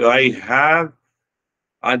 So I have,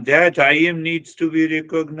 that I am needs to be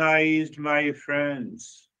recognized, my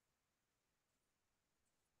friends.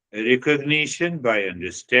 Recognition by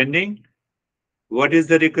understanding. What is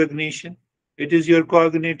the recognition? It is your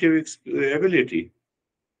cognitive ability.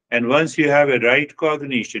 And once you have a right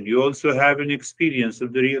cognition, you also have an experience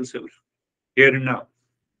of the real self, here and now.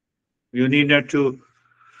 You need not to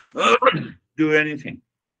do anything.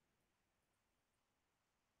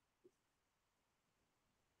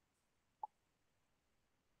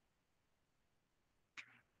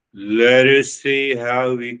 Let us see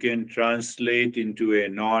how we can translate into a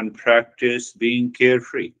non-practice being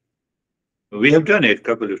carefree. We have done it a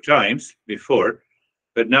couple of times before,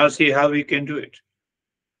 but now see how we can do it.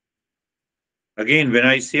 Again, when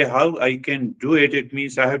I say how I can do it, it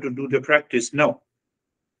means I have to do the practice. No.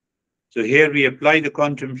 So here we apply the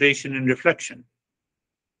contemplation and reflection.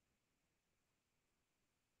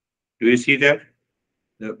 Do you see that?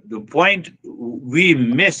 The point we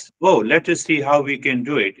miss, let us see how we can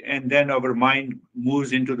do it. And then our mind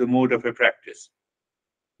moves into the mode of a practice.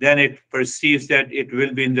 Then it perceives that it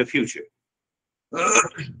will be in the future.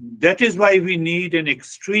 That is why we need an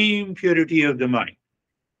extreme purity of the mind.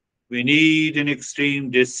 We need an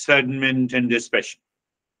extreme discernment and dispassion.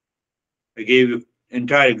 I gave you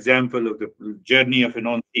entire example of the journey of a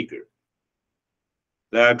non-seeker,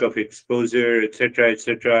 lack of exposure,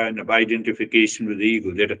 etc., and of identification with the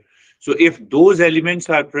ego. So if those elements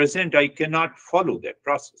are present, I cannot follow that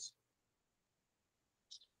process.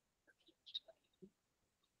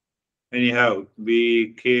 Anyhow,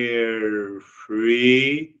 be carefree.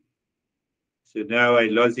 So now I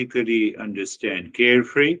logically understand.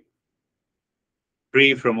 Carefree,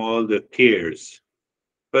 free from all the cares.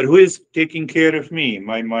 But who is taking care of me?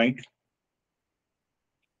 My mind.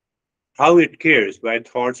 How it cares by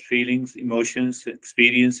thoughts, feelings, emotions,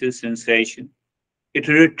 experiences, sensation. It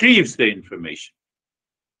retrieves the information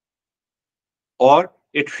or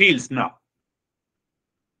it feels now.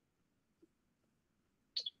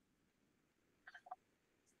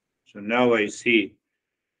 So now I see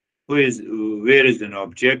where is an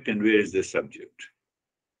object and where is the subject.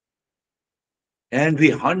 And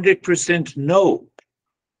we 100% know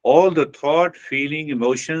all the thought, feeling,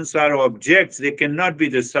 emotions are objects. They cannot be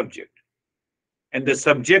the subject. And the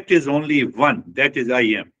subject is only one. That is I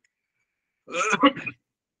am.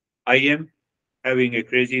 I am having a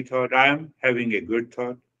crazy thought. I am having a good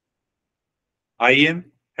thought. I am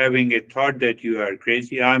having a thought that you are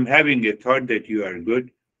crazy. I'm having a thought that you are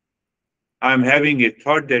good. I'm having a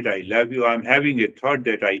thought that I love you. I'm having a thought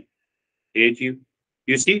that I hate you.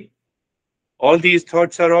 You see, all these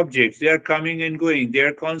thoughts are objects. They are coming and going. They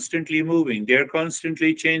are constantly moving. They are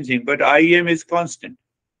constantly changing. But I am is constant.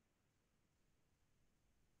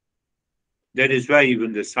 That is why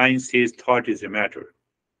even the science says thought is a matter.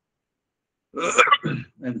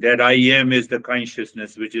 And that I am is the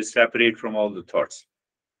consciousness which is separate from all the thoughts.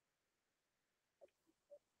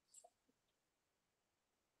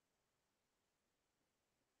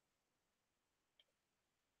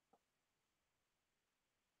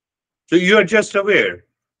 So you are just aware.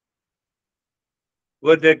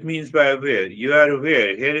 What that means by aware, you are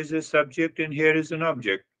aware. Here is a subject and here is an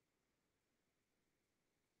object.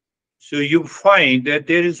 So you find that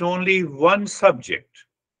there is only one subject.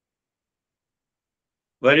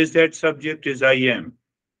 What is that subject? Is I am.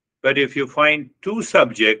 But if you find two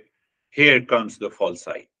subjects, here comes the false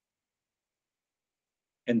I.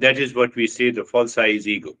 And that is what we say the false I is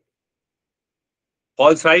ego.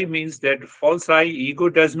 False I means that false I, ego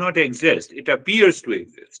does not exist. It appears to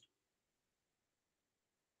exist.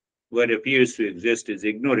 What appears to exist is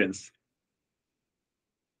ignorance.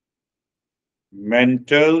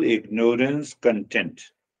 Mental ignorance content.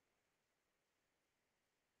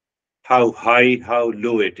 How high, how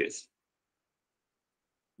low it is.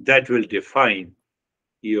 That will define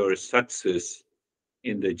your success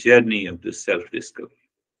in the journey of the self-discovery.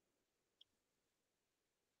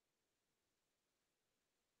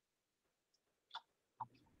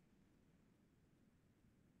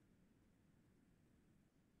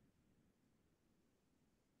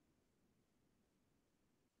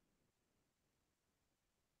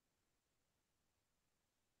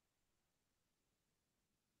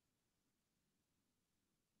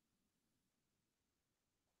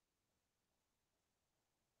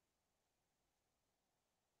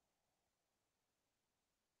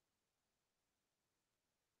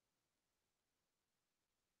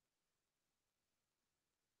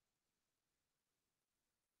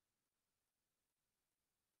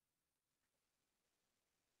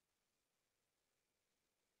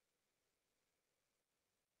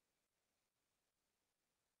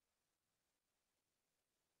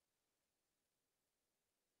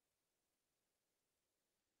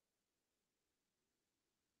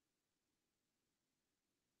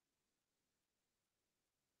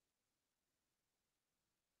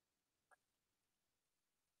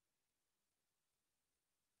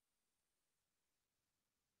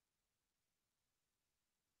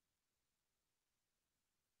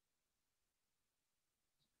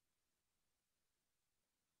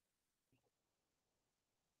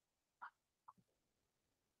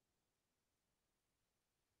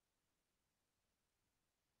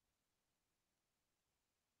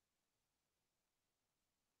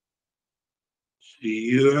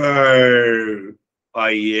 Your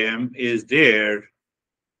I am is there,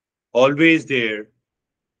 always there.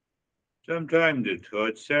 Sometimes the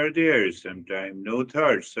thoughts are there, sometimes no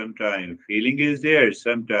thoughts, sometimes feeling is there,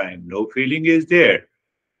 sometimes no feeling is there.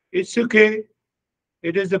 It's okay.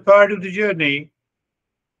 It is a part of the journey.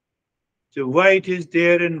 So why it is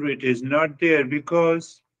there and it is not there?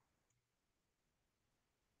 Because,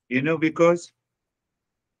 because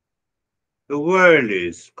the world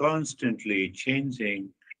is constantly changing.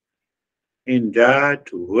 In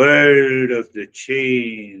that world of the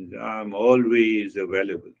change, I'm always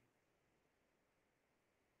available.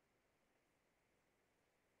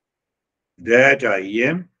 That I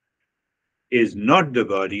am is not the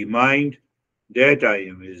body mind. That I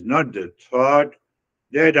am is not the thought.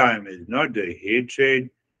 That I am is not the hatred.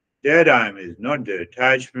 That I am is not the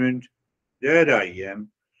attachment. That I am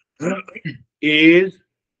is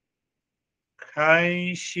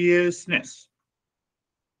consciousness.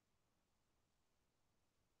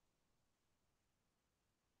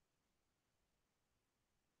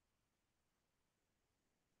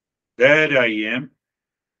 That I am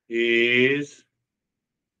is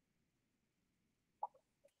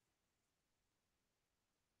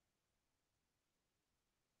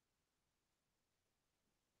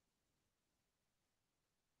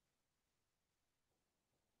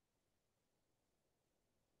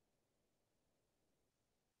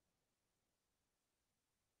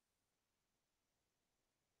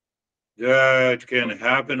that can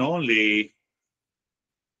happen only,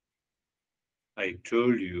 I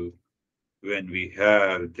told you, when we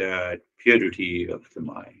have that purity of the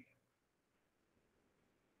mind.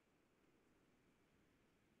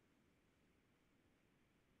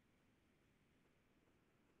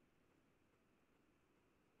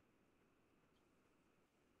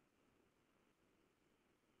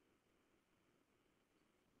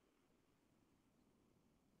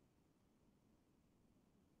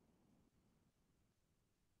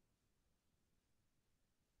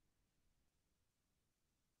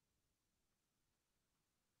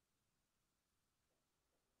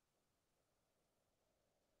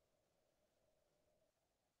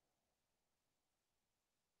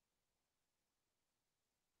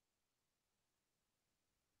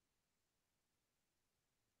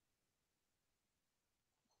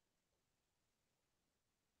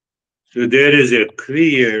 So there is a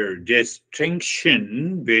clear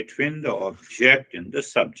distinction between the object and the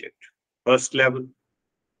subject, first level.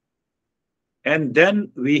 And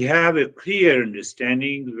then we have a clear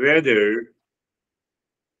understanding whether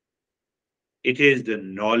it is the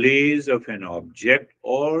knowledge of an object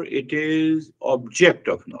or it is object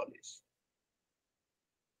of knowledge.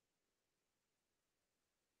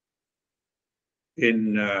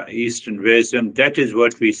 In Eastern wisdom, that is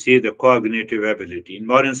what we see the cognitive ability. In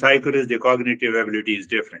modern psychology, the cognitive ability is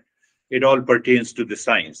different. It all pertains to the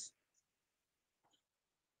science.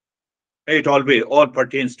 It always all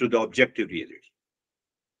pertains to the objective reality,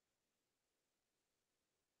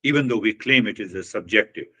 even though we claim it is a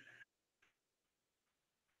subjective.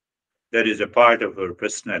 That is a part of our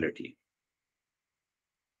personality.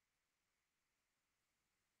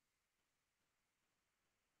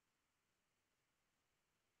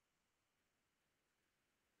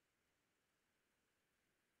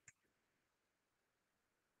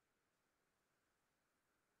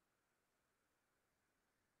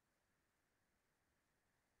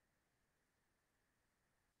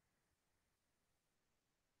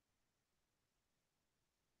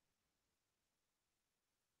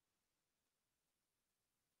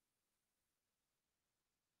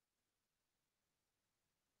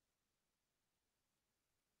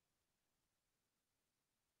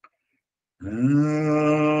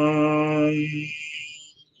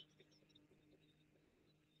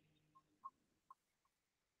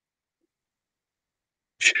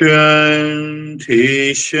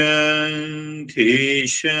 Shanti, Shanti,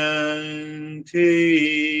 Shanti.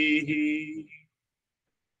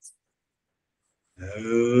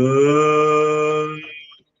 Om.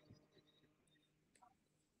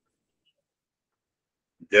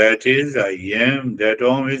 That is I am, that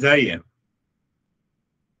Om is I am.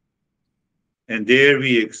 And there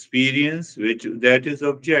we experience which that is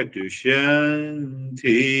objective.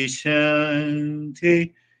 Shanti,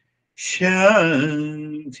 Shanti,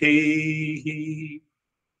 Shanti.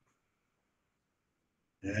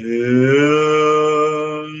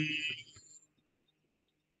 Om.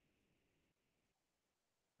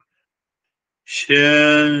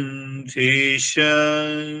 Shanti,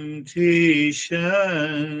 Shanti,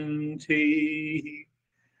 Shanti.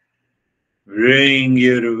 Bring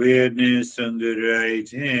your awareness on the right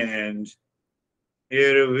hand,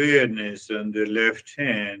 your awareness on the left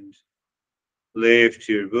hand. Lift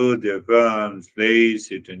your both the palms,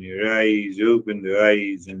 place it on your eyes, open the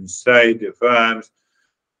eyes inside the palms.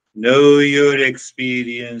 Know your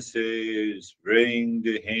experiences, bring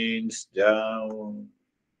the hands down.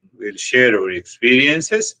 We'll share our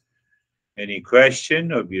experiences. Any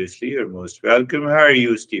question? Obviously, you're most welcome. How are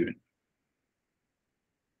you, Stephen?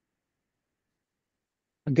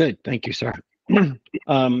 Good, thank you, sir.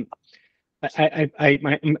 um,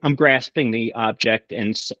 I'm grasping the object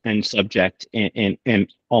and subject in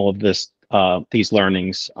all of this, these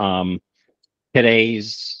learnings.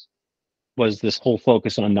 Today's was this whole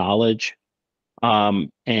focus on knowledge, and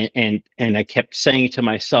I kept saying to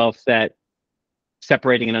myself that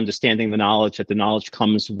separating and understanding the knowledge, that the knowledge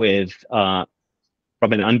comes with from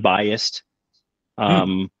an unbiased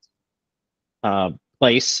Hmm. um,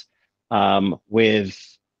 place,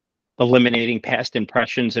 with eliminating past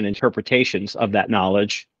impressions and interpretations of that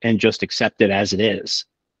knowledge and just accept it as it is.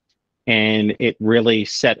 And it really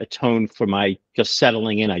set a tone for my just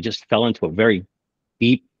settling in. I just fell into a very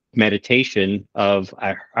deep meditation of,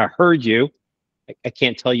 I heard you. I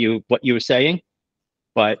can't tell you what you were saying,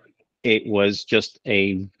 but it was just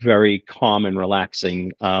a very calm and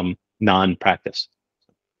relaxing non-practice.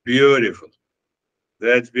 Beautiful.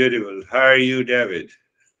 That's beautiful. How are you, David?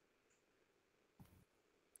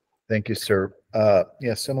 Thank you, sir.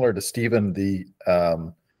 Yeah, similar to Stephen,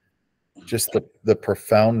 just the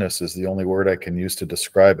profoundness is the only word I can use to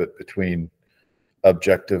describe it, between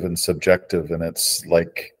objective and subjective. And it's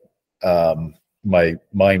like my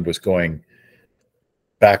mind was going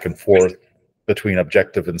back and forth between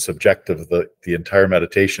objective and subjective the entire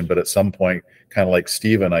meditation. But at some point, kind of like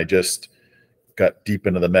Stephen, I just got deep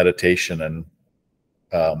into the meditation and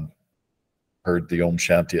heard the Om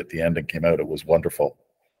Shanti at the end and came out. It was wonderful.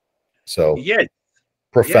 So Yes, yes,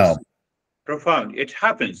 profound. profound. It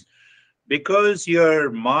happens because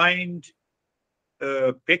your mind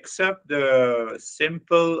picks up the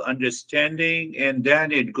simple understanding, and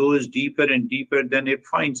then it goes deeper and deeper. Then it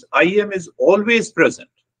finds I am is always present.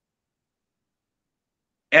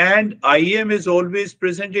 And I am is always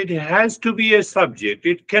present. It has to be a subject.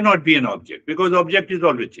 It cannot be an object, because object is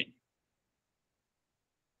always changing.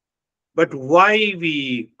 But why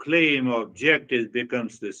we claim object is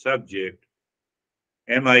becomes the subject.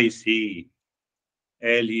 MICLUI.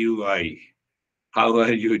 How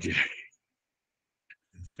are you, Jerry?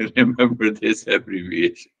 Remember this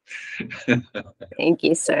abbreviation. Thank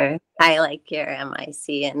you, sir. I like your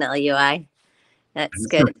MIC and LUI. That's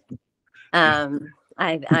good. I'm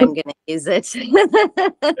going to use it.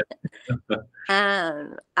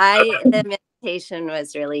 The meditation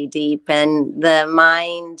was really deep, and the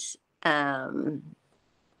mind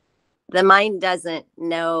doesn't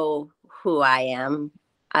know who I am.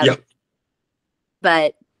 Yeah.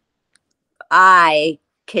 But I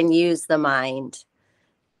can use the mind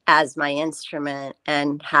as my instrument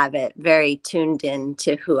and have it very tuned in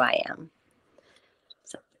to who I am.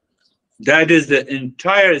 So. That is the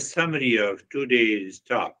entire summary of today's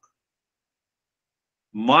talk.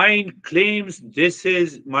 Mind claims this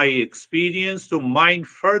is my experience, so mind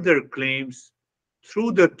further claims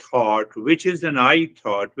through the thought, which is an I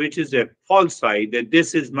thought, which is a false I, that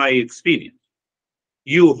this is my experience.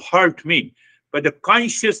 You hurt me, but the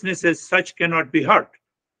consciousness as such cannot be hurt.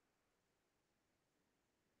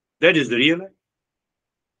 That is the real I.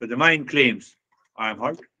 But the mind claims, I am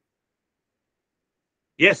hurt.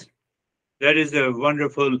 Yes, that is a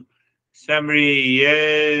wonderful summary.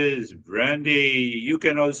 Yes, Brandy, you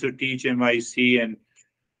can also teach MIC and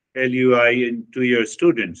LUI to your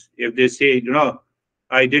students. If they say, no,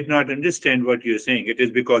 I did not understand what you're saying, it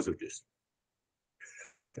is because of this.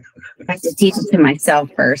 I have to teach it to myself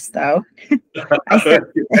first, though.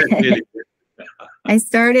 I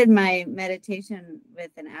started my meditation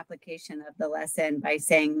with an application of the lesson by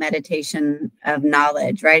saying meditation of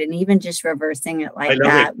knowledge, right? And even just reversing it like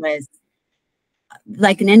that was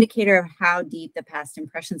like an indicator of how deep the past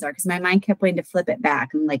impressions are, because my mind kept wanting to flip it back.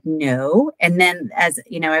 I'm like, no. And then as,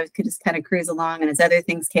 you know, I could just kind of cruise along, and as other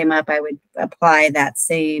things came up, I would apply that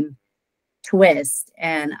same twist.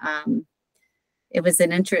 And it was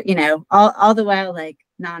an you know, all the while like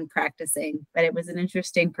non-practicing, but it was an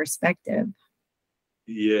interesting perspective.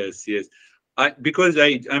 Yes, yes. Because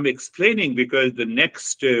I'm explaining, because the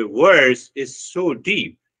next verse is so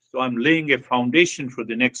deep. So I'm laying a foundation for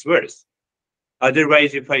the next verse.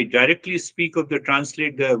 Otherwise, if I directly speak of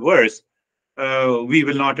translate the verse, we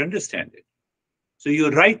will not understand it. So you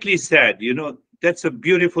rightly said, you know, that's a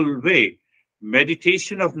beautiful way.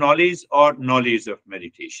 Meditation of knowledge or knowledge of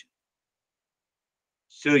meditation.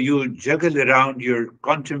 So you juggle around, you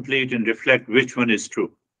contemplate and reflect which one is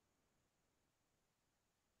true.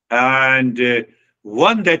 And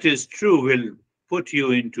one that is true will put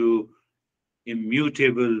you into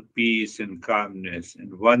immutable peace and calmness,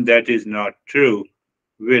 and one that is not true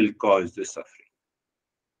will cause the suffering.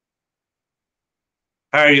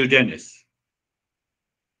 How are you, Dennis?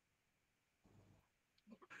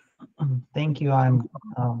 Thank you. I'm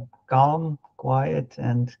calm, quiet,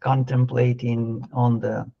 and contemplating on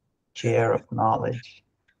the chair of knowledge.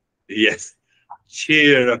 Yes,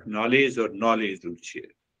 chair of knowledge or knowledge of chair.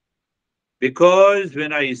 Because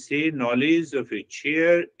when I say knowledge of a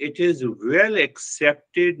chair, it is well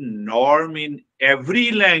accepted norm in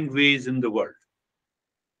every language in the world.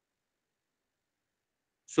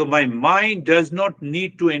 So my mind does not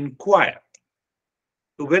need to inquire.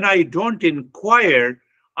 So when I don't inquire,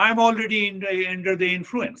 I'm already under the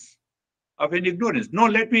influence of an ignorance. No,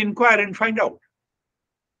 let me inquire and find out.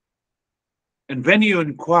 And when you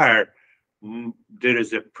inquire, there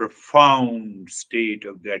is a profound state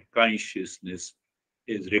of that consciousness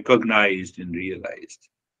is recognized and realized.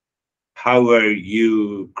 How are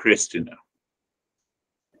you, Christina?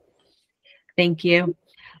 Thank you.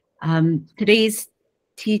 Today's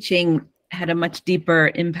teaching had a much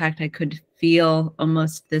deeper impact. I could feel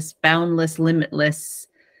almost this boundless, limitless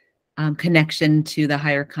connection to the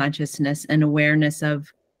higher consciousness and awareness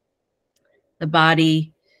of the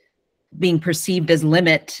body being perceived as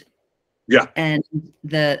limit. Yeah. And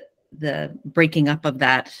the breaking up of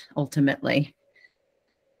that ultimately.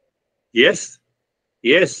 Yes.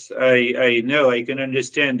 Yes, I know. I can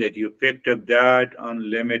understand that you picked up that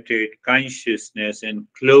unlimited consciousness and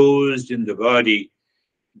closed in the body.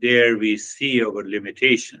 There we see our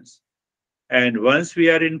limitations. And once we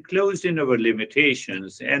are enclosed in our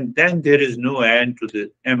limitations, and then there is no end to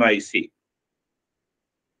the MIC.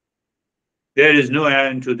 There is no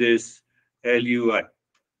end to this LUI.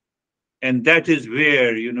 And that is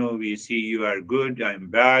where, we see you are good, I'm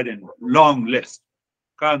bad, and long list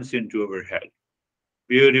comes into our head.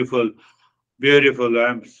 Beautiful, beautiful.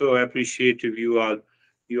 I'm so appreciative you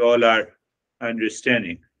all are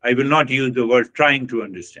understanding. I will not use the word trying to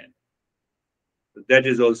understand. That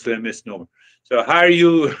is also a misnomer. So how are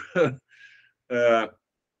you,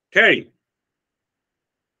 Terry?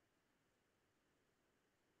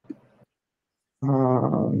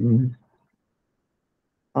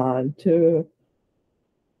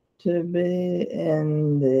 To be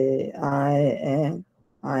in the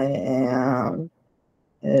I am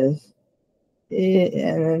is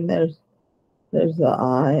and then there's the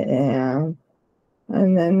I am,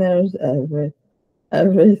 and then there's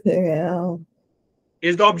everything else.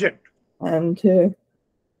 Is the object. And to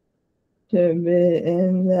be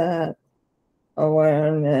in that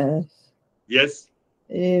awareness. Yes.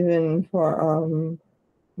 Even for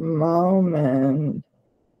a moment.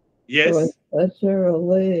 Yes. Was such a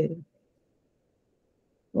relief.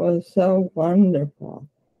 Was so wonderful.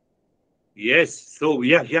 Yes. So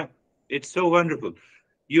yeah. It's so wonderful.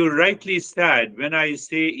 You rightly said, when I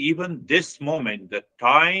say even this moment, the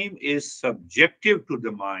time is subjective to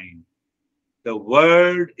the mind. The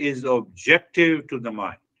world is objective to the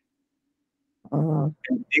mind. And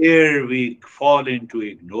there we fall into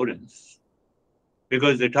ignorance.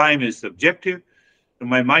 Because the time is subjective. So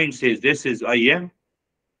my mind says, this is I am.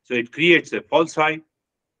 So it creates a false I.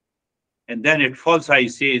 And then it false I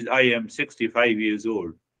says, I am 65 years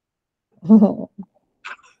old.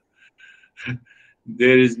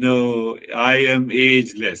 There is no, I am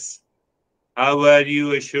ageless. How are you,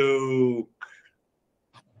 Ashok?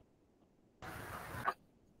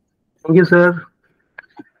 Thank you, sir.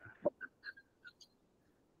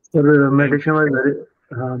 Meditation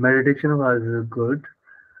was good,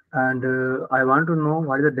 and I want to know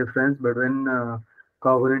what is the difference between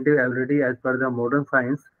cognitive ability as per the modern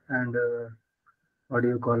science and what do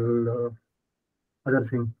you call other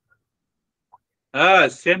thing?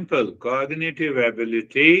 Simple cognitive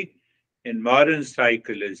ability in modern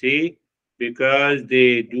psychology, because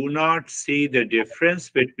they do not see the difference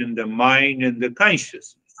between the mind and the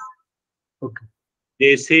consciousness. Okay.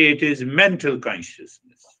 They say it is mental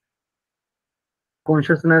consciousness.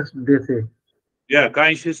 Consciousness, they say. Yeah,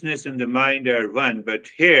 consciousness and the mind are one, but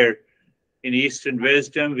here in Eastern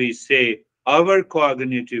wisdom, we say our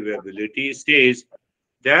cognitive ability says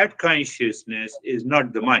that consciousness is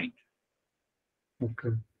not the mind.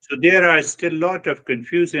 Okay. So there are still a lot of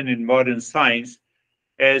confusion in modern science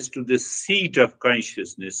as to the seat of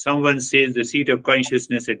consciousness. Someone says the seat of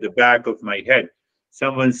consciousness at the back of my head.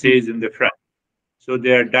 Someone says in the front. So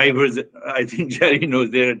there are diverse, I think Jerry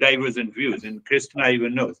knows, there are divergent views, and Krishna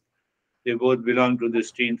even knows. They both belong to the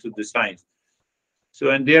streams of the science.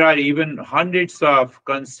 So, and there are even hundreds of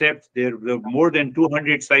concepts. There were more than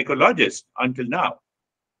 200 psychologists until now.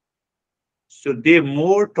 So they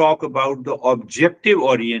more talk about the objective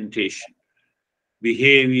orientation,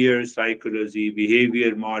 behavior, psychology,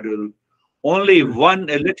 behavior model. Only one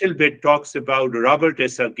a little bit talks about Robert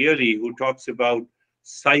Esagiri, who talks about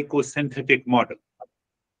psychosynthetic model.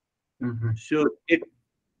 So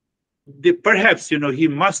perhaps, he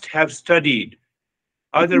must have studied.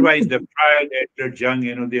 Otherwise, the Freud, Edgar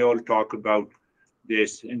Jung, they all talk about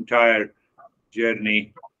this entire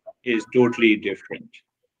journey is totally different.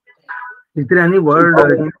 Is there any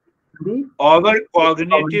word? Our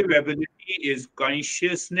cognitive ability is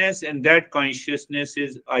consciousness, and that consciousness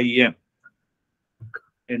is I am.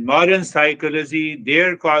 In modern psychology,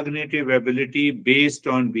 their cognitive ability based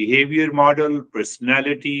on behavior model,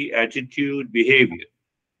 personality, attitude, behavior,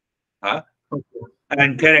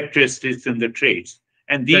 and characteristics and the traits.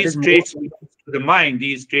 And these traits belong to the mind.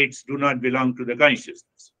 These traits do not belong to the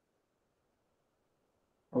consciousness.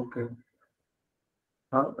 Okay.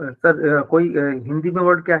 Sir कोई हिंदी में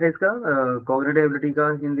word क्या है इसका cognitive ability का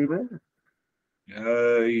हिंदी में?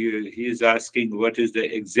 He is asking what is the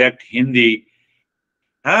exact Hindi.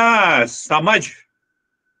 Samajh.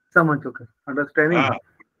 Samajh, okay. Understanding.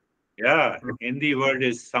 Yeah, Hindi word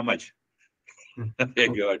is samajh. I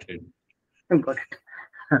got it. Got it.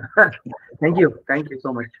 Thank you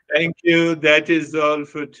so much. Thank you. That is all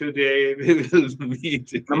for today. We will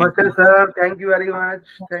meet again. Namaste, sir. Thank you very much.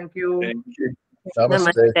 Thank you. Thank you.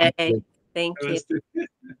 Namaste. Namaste. Thank you.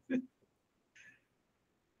 Namaste.